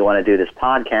 hey, do you want to do this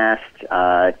podcast?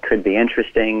 It could be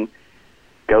interesting.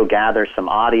 Go gather some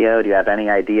audio. Do you have any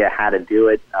idea how to do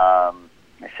it? I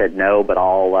said, no, but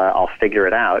I'll figure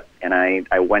it out. And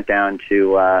I went down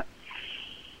to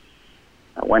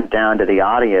the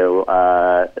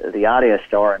audio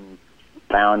store and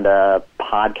found a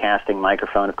podcasting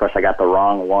microphone. Of course, I got the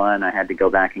wrong one. I had to go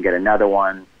back and get another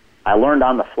one. I learned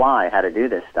on the fly how to do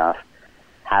this stuff.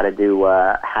 How to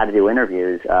do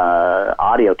interviews,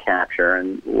 audio capture,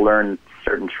 and learn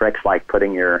certain tricks like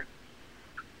putting your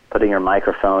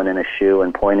microphone in a shoe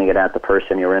and pointing it at the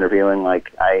person you're interviewing.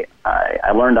 Like I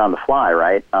learned on the fly,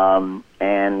 right?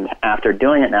 And after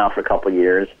doing it now for a couple of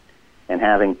years and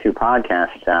having 2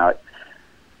 podcasts out,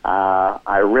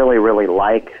 I really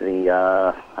like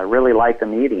the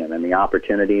medium and the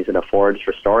opportunities it affords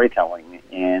for storytelling.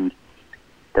 And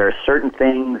there are certain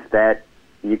things that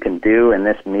you can do in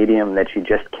this medium that you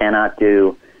just cannot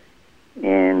do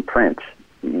in print.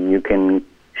 You can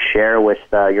share with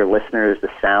your listeners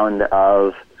the sound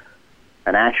of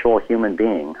an actual human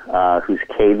being whose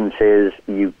cadences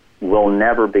you will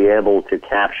never be able to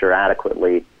capture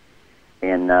adequately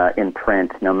in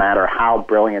print, no matter how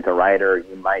brilliant a writer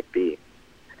you might be.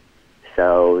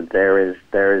 So there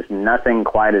is nothing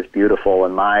quite as beautiful,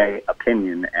 in my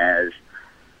opinion, as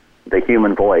the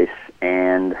human voice,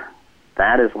 and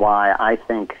that is why I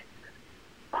think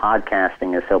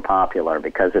podcasting is so popular,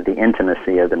 because of the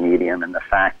intimacy of the medium and the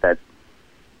fact that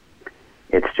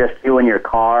it's just you in your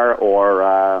car or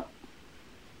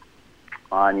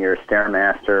on your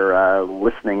Stairmaster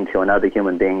listening to another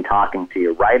human being talking to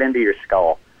you right into your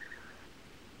skull.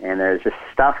 And there's just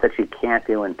stuff that you can't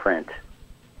do in print.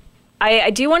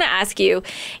 I do want to ask you,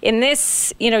 in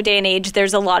this, day and age,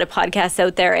 there's a lot of podcasts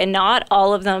out there, and not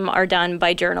all of them are done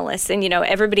by journalists. And,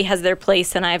 everybody has their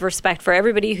place, and I have respect for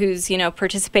everybody who's,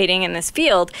 participating in this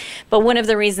field. But one of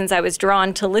the reasons I was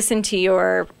drawn to listen to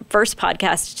your first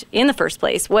podcast in the first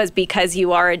place was because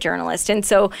you are a journalist. And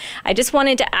so I just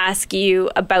wanted to ask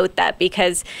you about that,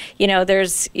 because,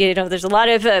 there's a lot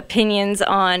of opinions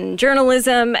on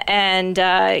journalism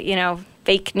and,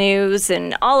 fake news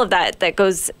and all of that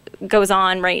goes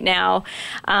on right now.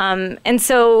 And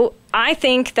so I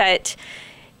think that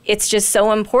it's just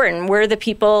so important. We're the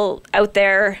people out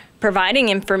there providing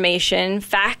information,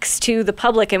 facts to the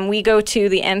public, and we go to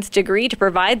the nth degree to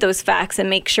provide those facts and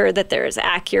make sure that there's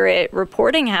accurate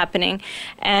reporting happening.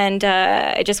 And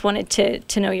I just wanted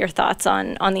to know your thoughts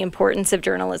on the importance of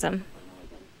journalism.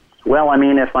 Well,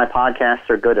 if my podcasts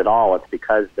are good at all, it's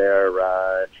because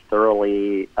they're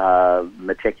thoroughly,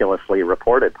 meticulously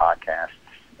reported podcasts.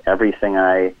 Everything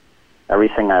I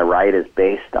write is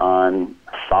based on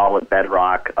a solid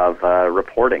bedrock of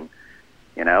reporting.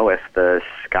 If the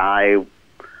sky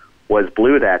was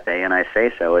blue that day, and I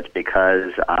say so, it's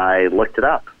because I looked it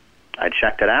up. I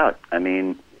checked it out.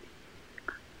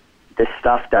 This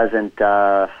stuff doesn't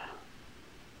come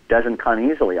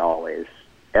easily always.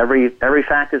 Every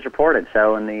fact is reported.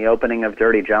 So in the opening of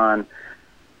Dirty John,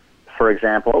 for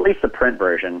example, at least the print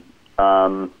version,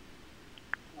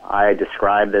 I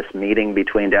described this meeting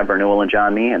between Deborah Newell and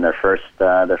John Meehan, their first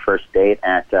date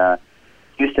at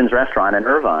Houston's restaurant in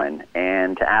Irvine.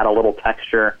 And to add a little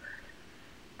texture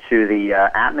to the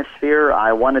atmosphere,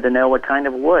 I wanted to know what kind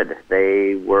of wood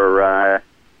they were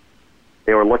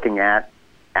looking at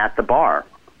the bar.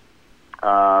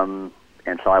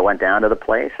 And so I went down to the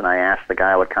place and I asked the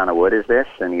guy, what kind of wood is this?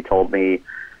 And he told me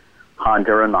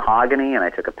Honduran mahogany, and I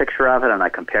took a picture of it and I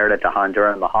compared it to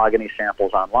Honduran mahogany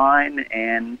samples online.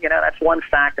 And, that's one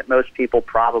fact that most people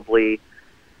probably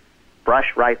brush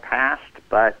right past,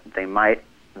 but they might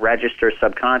register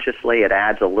subconsciously. It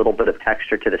adds a little bit of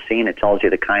texture to the scene. It tells you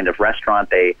the kind of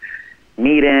restaurant they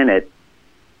meet in. It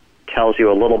tells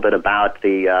you a little bit about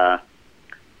the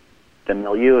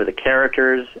milieu of the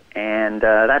characters, and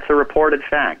that's a reported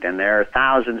fact. And there are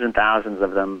thousands and thousands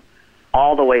of them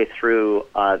all the way through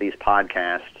these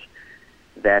podcasts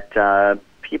that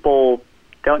people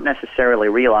don't necessarily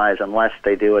realize unless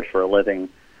they do it for a living.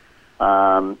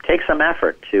 Take some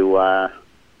effort to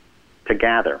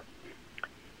gather.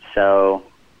 So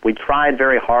we tried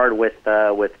very hard with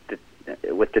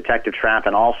Detective Trapp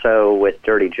and also with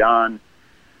Dirty John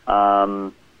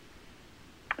to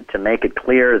make it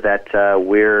clear that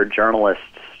we're journalists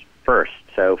first.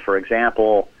 So, for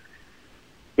example,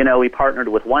 we partnered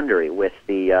with Wondery with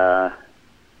the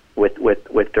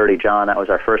with Dirty John. That was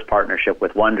our first partnership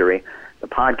with Wondery, the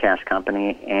podcast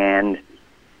company, and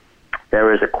there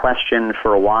was a question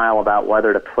for a while about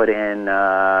whether to put in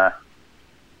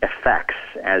effects,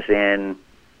 as in,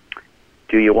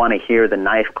 do you want to hear the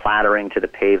knife clattering to the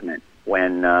pavement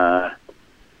when Tara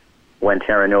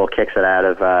Newell kicks it out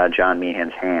of John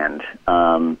Meehan's hand?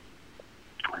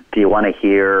 Do you want to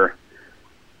hear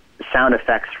sound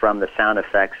effects from the sound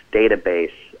effects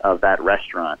database of that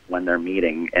restaurant when they're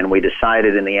meeting? And we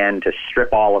decided in the end to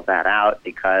strip all of that out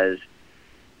because,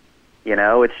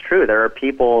 it's true. There are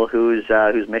people whose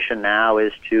mission now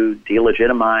is to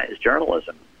delegitimize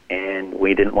journalism, and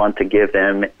we didn't want to give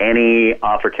them any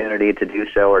opportunity to do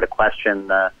so or to question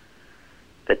the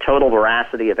total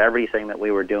veracity of everything that we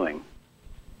were doing.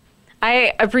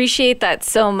 I appreciate that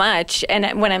so much.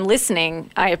 And when I'm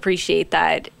listening, I appreciate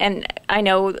that. And I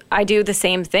know I do the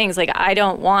same things. Like, I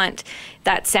don't want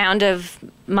that sound of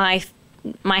my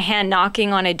hand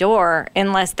knocking on a door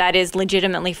unless that is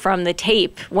legitimately from the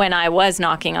tape when I was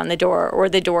knocking on the door or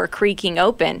the door creaking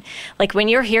open. Like, when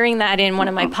you're hearing that in one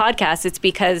of my podcasts, it's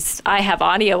because I have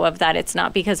audio of that. It's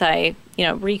not because I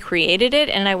recreated it,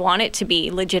 and I want it to be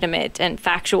legitimate and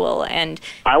factual. And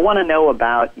I want to know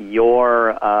about your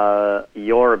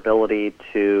ability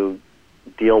to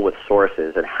deal with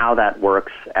sources and how that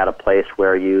works at a place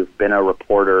where you've been a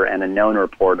reporter and a known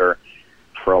reporter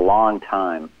for a long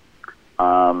time.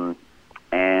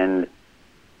 And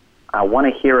I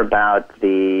want to hear about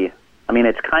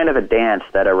it's kind of a dance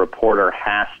that a reporter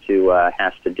has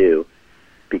to do,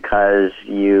 because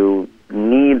you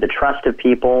need the trust of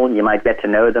people. You might get to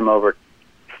know them over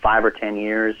 5 or 10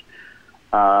 years.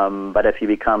 But if you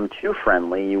become too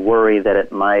friendly, you worry that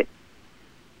it might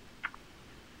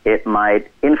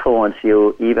influence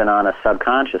you even on a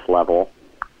subconscious level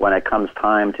when it comes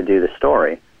time to do the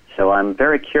story. So I'm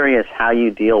very curious how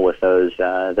you deal with those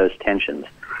tensions.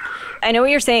 I know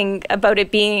what you're saying about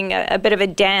it being a bit of a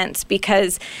dance,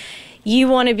 because you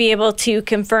want to be able to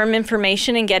confirm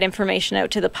information and get information out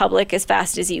to the public as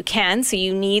fast as you can. So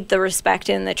you need the respect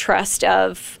and the trust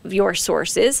of your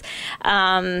sources.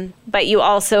 But you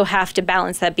also have to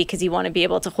balance that because you want to be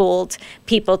able to hold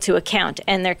people to account,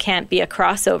 and there can't be a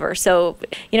crossover. So,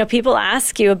 people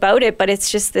ask you about it, but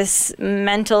it's just this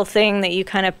mental thing that you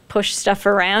kind of push stuff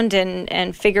around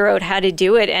and figure out how to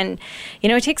do it. And,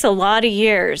 it takes a lot of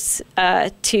years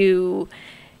to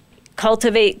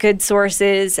cultivate good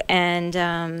sources and,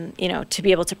 to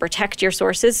be able to protect your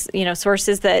sources,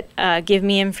 sources that give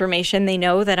me information. They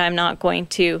know that I'm not going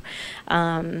to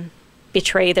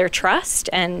betray their trust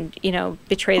and,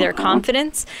 betray their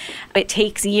confidence. It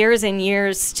takes years and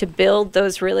years to build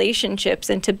those relationships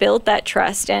and to build that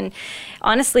trust. And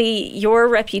honestly, your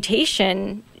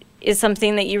reputation is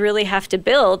something that you really have to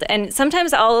build. And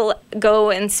sometimes I'll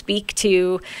go and speak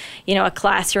to, a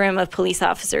classroom of police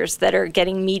officers that are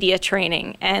getting media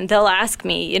training, and they'll ask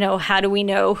me, how do we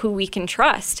know who we can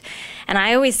trust? And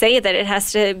I always say that it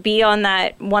has to be on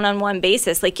that one-on-one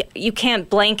basis. Like, you can't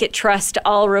blanket trust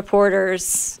all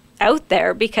reporters out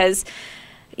there because,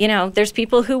 there's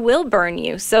people who will burn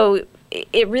you. So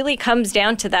it really comes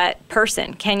down to that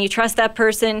person. Can you trust that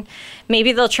person?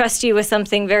 Maybe they'll trust you with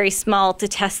something very small to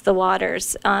test the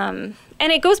waters. And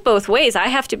it goes both ways. I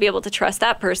have to be able to trust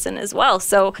that person as well.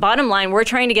 So bottom line, we're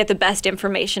trying to get the best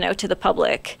information out to the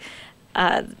public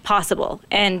possible.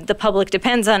 And the public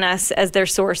depends on us as their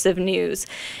source of news.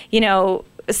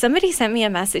 Somebody sent me a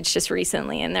message just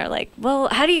recently, and they're like, well,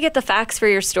 how do you get the facts for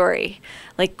your story?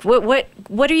 Like,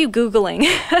 what are you Googling?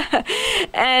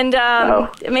 And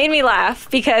It made me laugh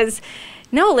because,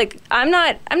 I'm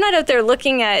not out there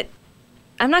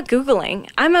I'm not Googling.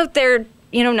 I'm out there,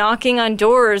 knocking on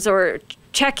doors or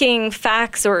checking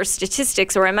facts or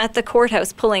statistics, or I'm at the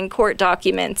courthouse pulling court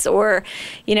documents, or,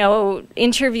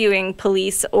 interviewing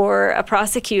police or a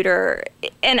prosecutor.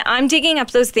 And I'm digging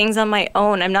up those things on my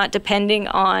own. I'm not depending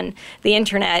on the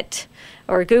internet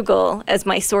or Google as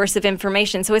my source of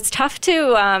information. So it's tough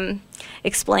to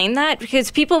explain that,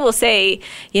 because people will say,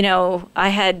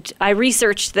 I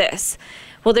researched this.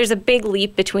 Well, there's a big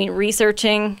leap between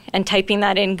researching and typing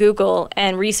that in Google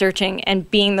and researching and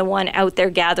being the one out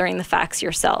there gathering the facts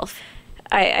yourself.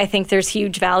 I think there's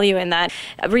huge value in that.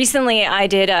 Recently, I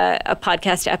did a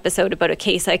podcast episode about a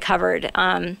case I covered.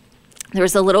 There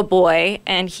was a little boy,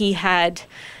 and he had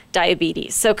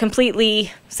diabetes. So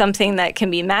completely something that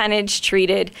can be managed,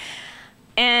 treated.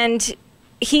 And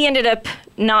he ended up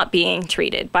not being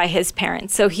treated by his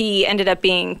parents. So he ended up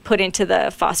being put into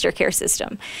the foster care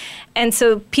system. And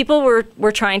so people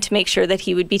were trying to make sure that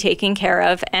he would be taken care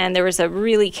of. And there was a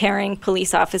really caring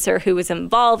police officer who was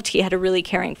involved. He had a really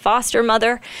caring foster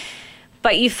mother.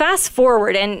 But you fast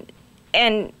forward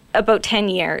and about 10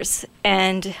 years,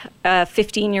 and a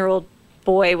 15-year-old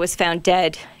boy was found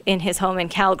dead in his home in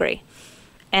Calgary.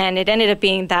 And it ended up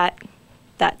being that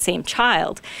same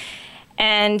child.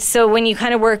 And so when you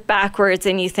kind of work backwards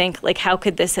and you think, like, how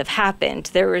could this have happened?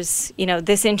 There was,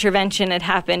 this intervention had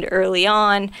happened early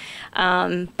on,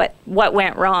 but what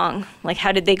went wrong? Like,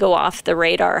 how did they go off the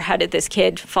radar? How did this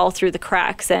kid fall through the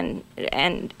cracks and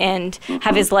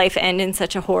have his life end in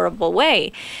such a horrible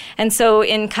way? And so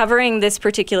in covering this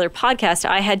particular podcast,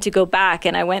 I had to go back,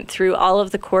 and I went through all of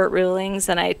the court rulings,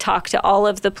 and I talked to all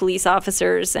of the police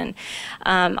officers and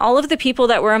all of the people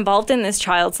that were involved in this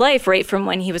child's life right from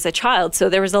when he was a child. So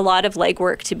there was a lot of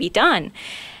legwork to be done.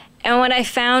 And what I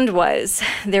found was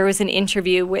there was an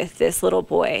interview with this little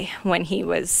boy when he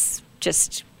was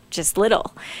just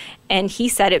little. And he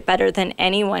said it better than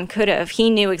anyone could have. He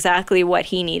knew exactly what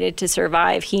he needed to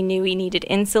survive. He knew he needed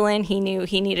insulin. He knew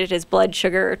he needed his blood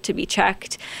sugar to be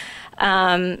checked.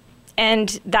 And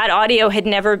that audio had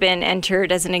never been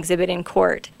entered as an exhibit in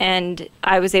court. And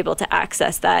I was able to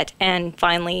access that. And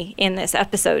finally, in this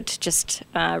episode, just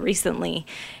recently,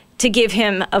 to give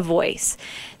him a voice.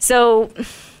 So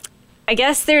I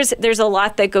guess there's a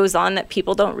lot that goes on that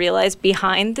people don't realize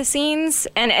behind the scenes.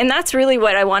 And that's really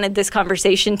what I wanted this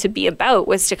conversation to be about,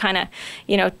 was to kind of,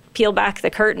 peel back the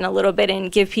curtain a little bit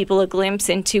and give people a glimpse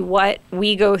into what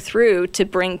we go through to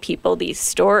bring people these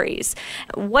stories.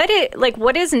 What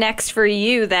is next for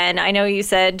you then? I know you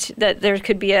said that there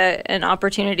could be an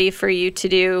opportunity for you to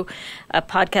do a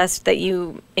podcast that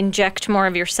you inject more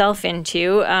of yourself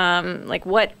into.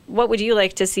 What would you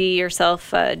like to see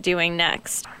yourself doing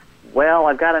next? Well,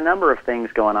 I've got a number of things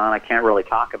going on. I can't really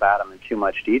talk about them in too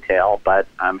much detail, but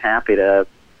I'm happy to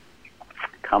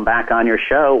come back on your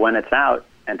show when it's out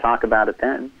and talk about it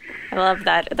then. I love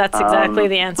that. That's exactly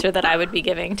the answer that I would be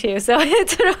giving too. So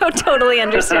it's totally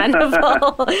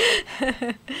understandable.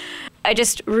 I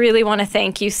just really want to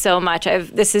thank you so much.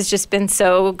 This has just been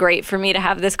so great for me to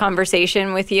have this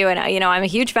conversation with you. And, I'm a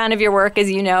huge fan of your work, as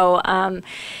you know,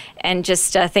 and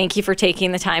just thank you for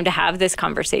taking the time to have this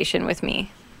conversation with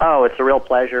me. Oh, it's a real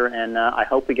pleasure, and I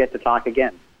hope we get to talk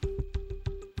again.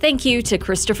 Thank you to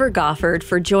Christopher Goffard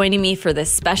for joining me for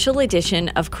this special edition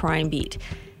of Crime Beat.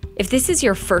 If this is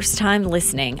your first time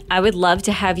listening, I would love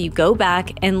to have you go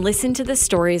back and listen to the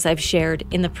stories I've shared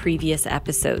in the previous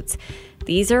episodes.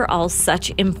 These are all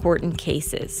such important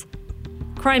cases.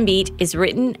 Crime Beat is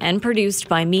written and produced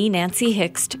by me, Nancy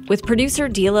Hixt, with producer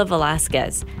Dila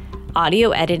Velasquez.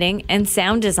 Audio editing and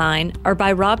sound design are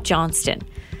by Rob Johnston.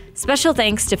 Special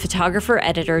thanks to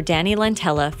photographer-editor Danny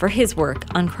Lentella for his work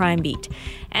on Crime Beat.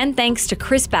 And thanks to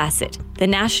Chris Bassett, the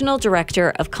National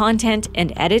Director of Content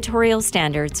and Editorial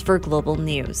Standards for Global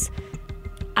News.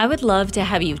 I would love to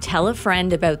have you tell a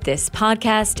friend about this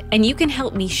podcast, and you can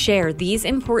help me share these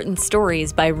important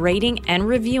stories by rating and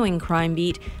reviewing Crime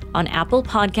Beat on Apple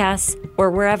Podcasts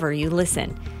or wherever you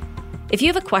listen. If you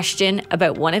have a question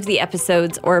about one of the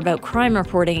episodes or about crime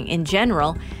reporting in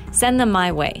general, send them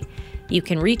my way. You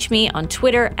can reach me on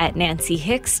Twitter at Nancy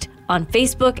Hixt, on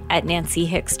Facebook at Nancy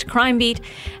Hixt Crime Beat,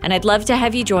 and I'd love to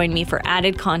have you join me for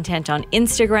added content on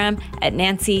Instagram at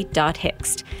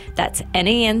nancy.hixt. That's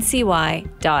nancy.hixt.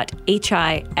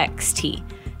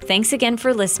 Thanks again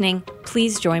for listening.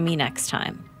 Please join me next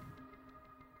time.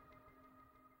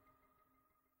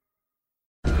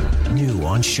 New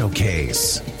on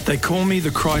Showcase. They call me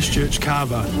the Christchurch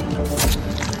Carver.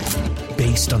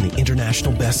 Based on the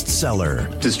international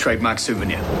bestseller. His trademark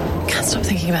souvenir. Can't stop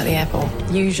thinking about the apple.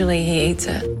 Usually he eats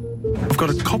it. I've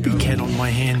got a copycat on my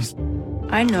hands.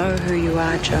 I know who you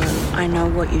are, Joe. I know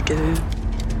what you do.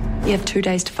 You have 2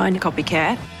 days to find a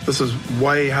copycat. This is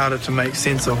way harder to make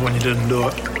sense of when you didn't do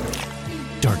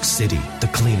it. Dark City, The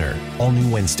Cleaner. All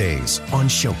new Wednesdays on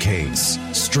Showcase.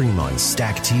 Stream on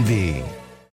Stack TV.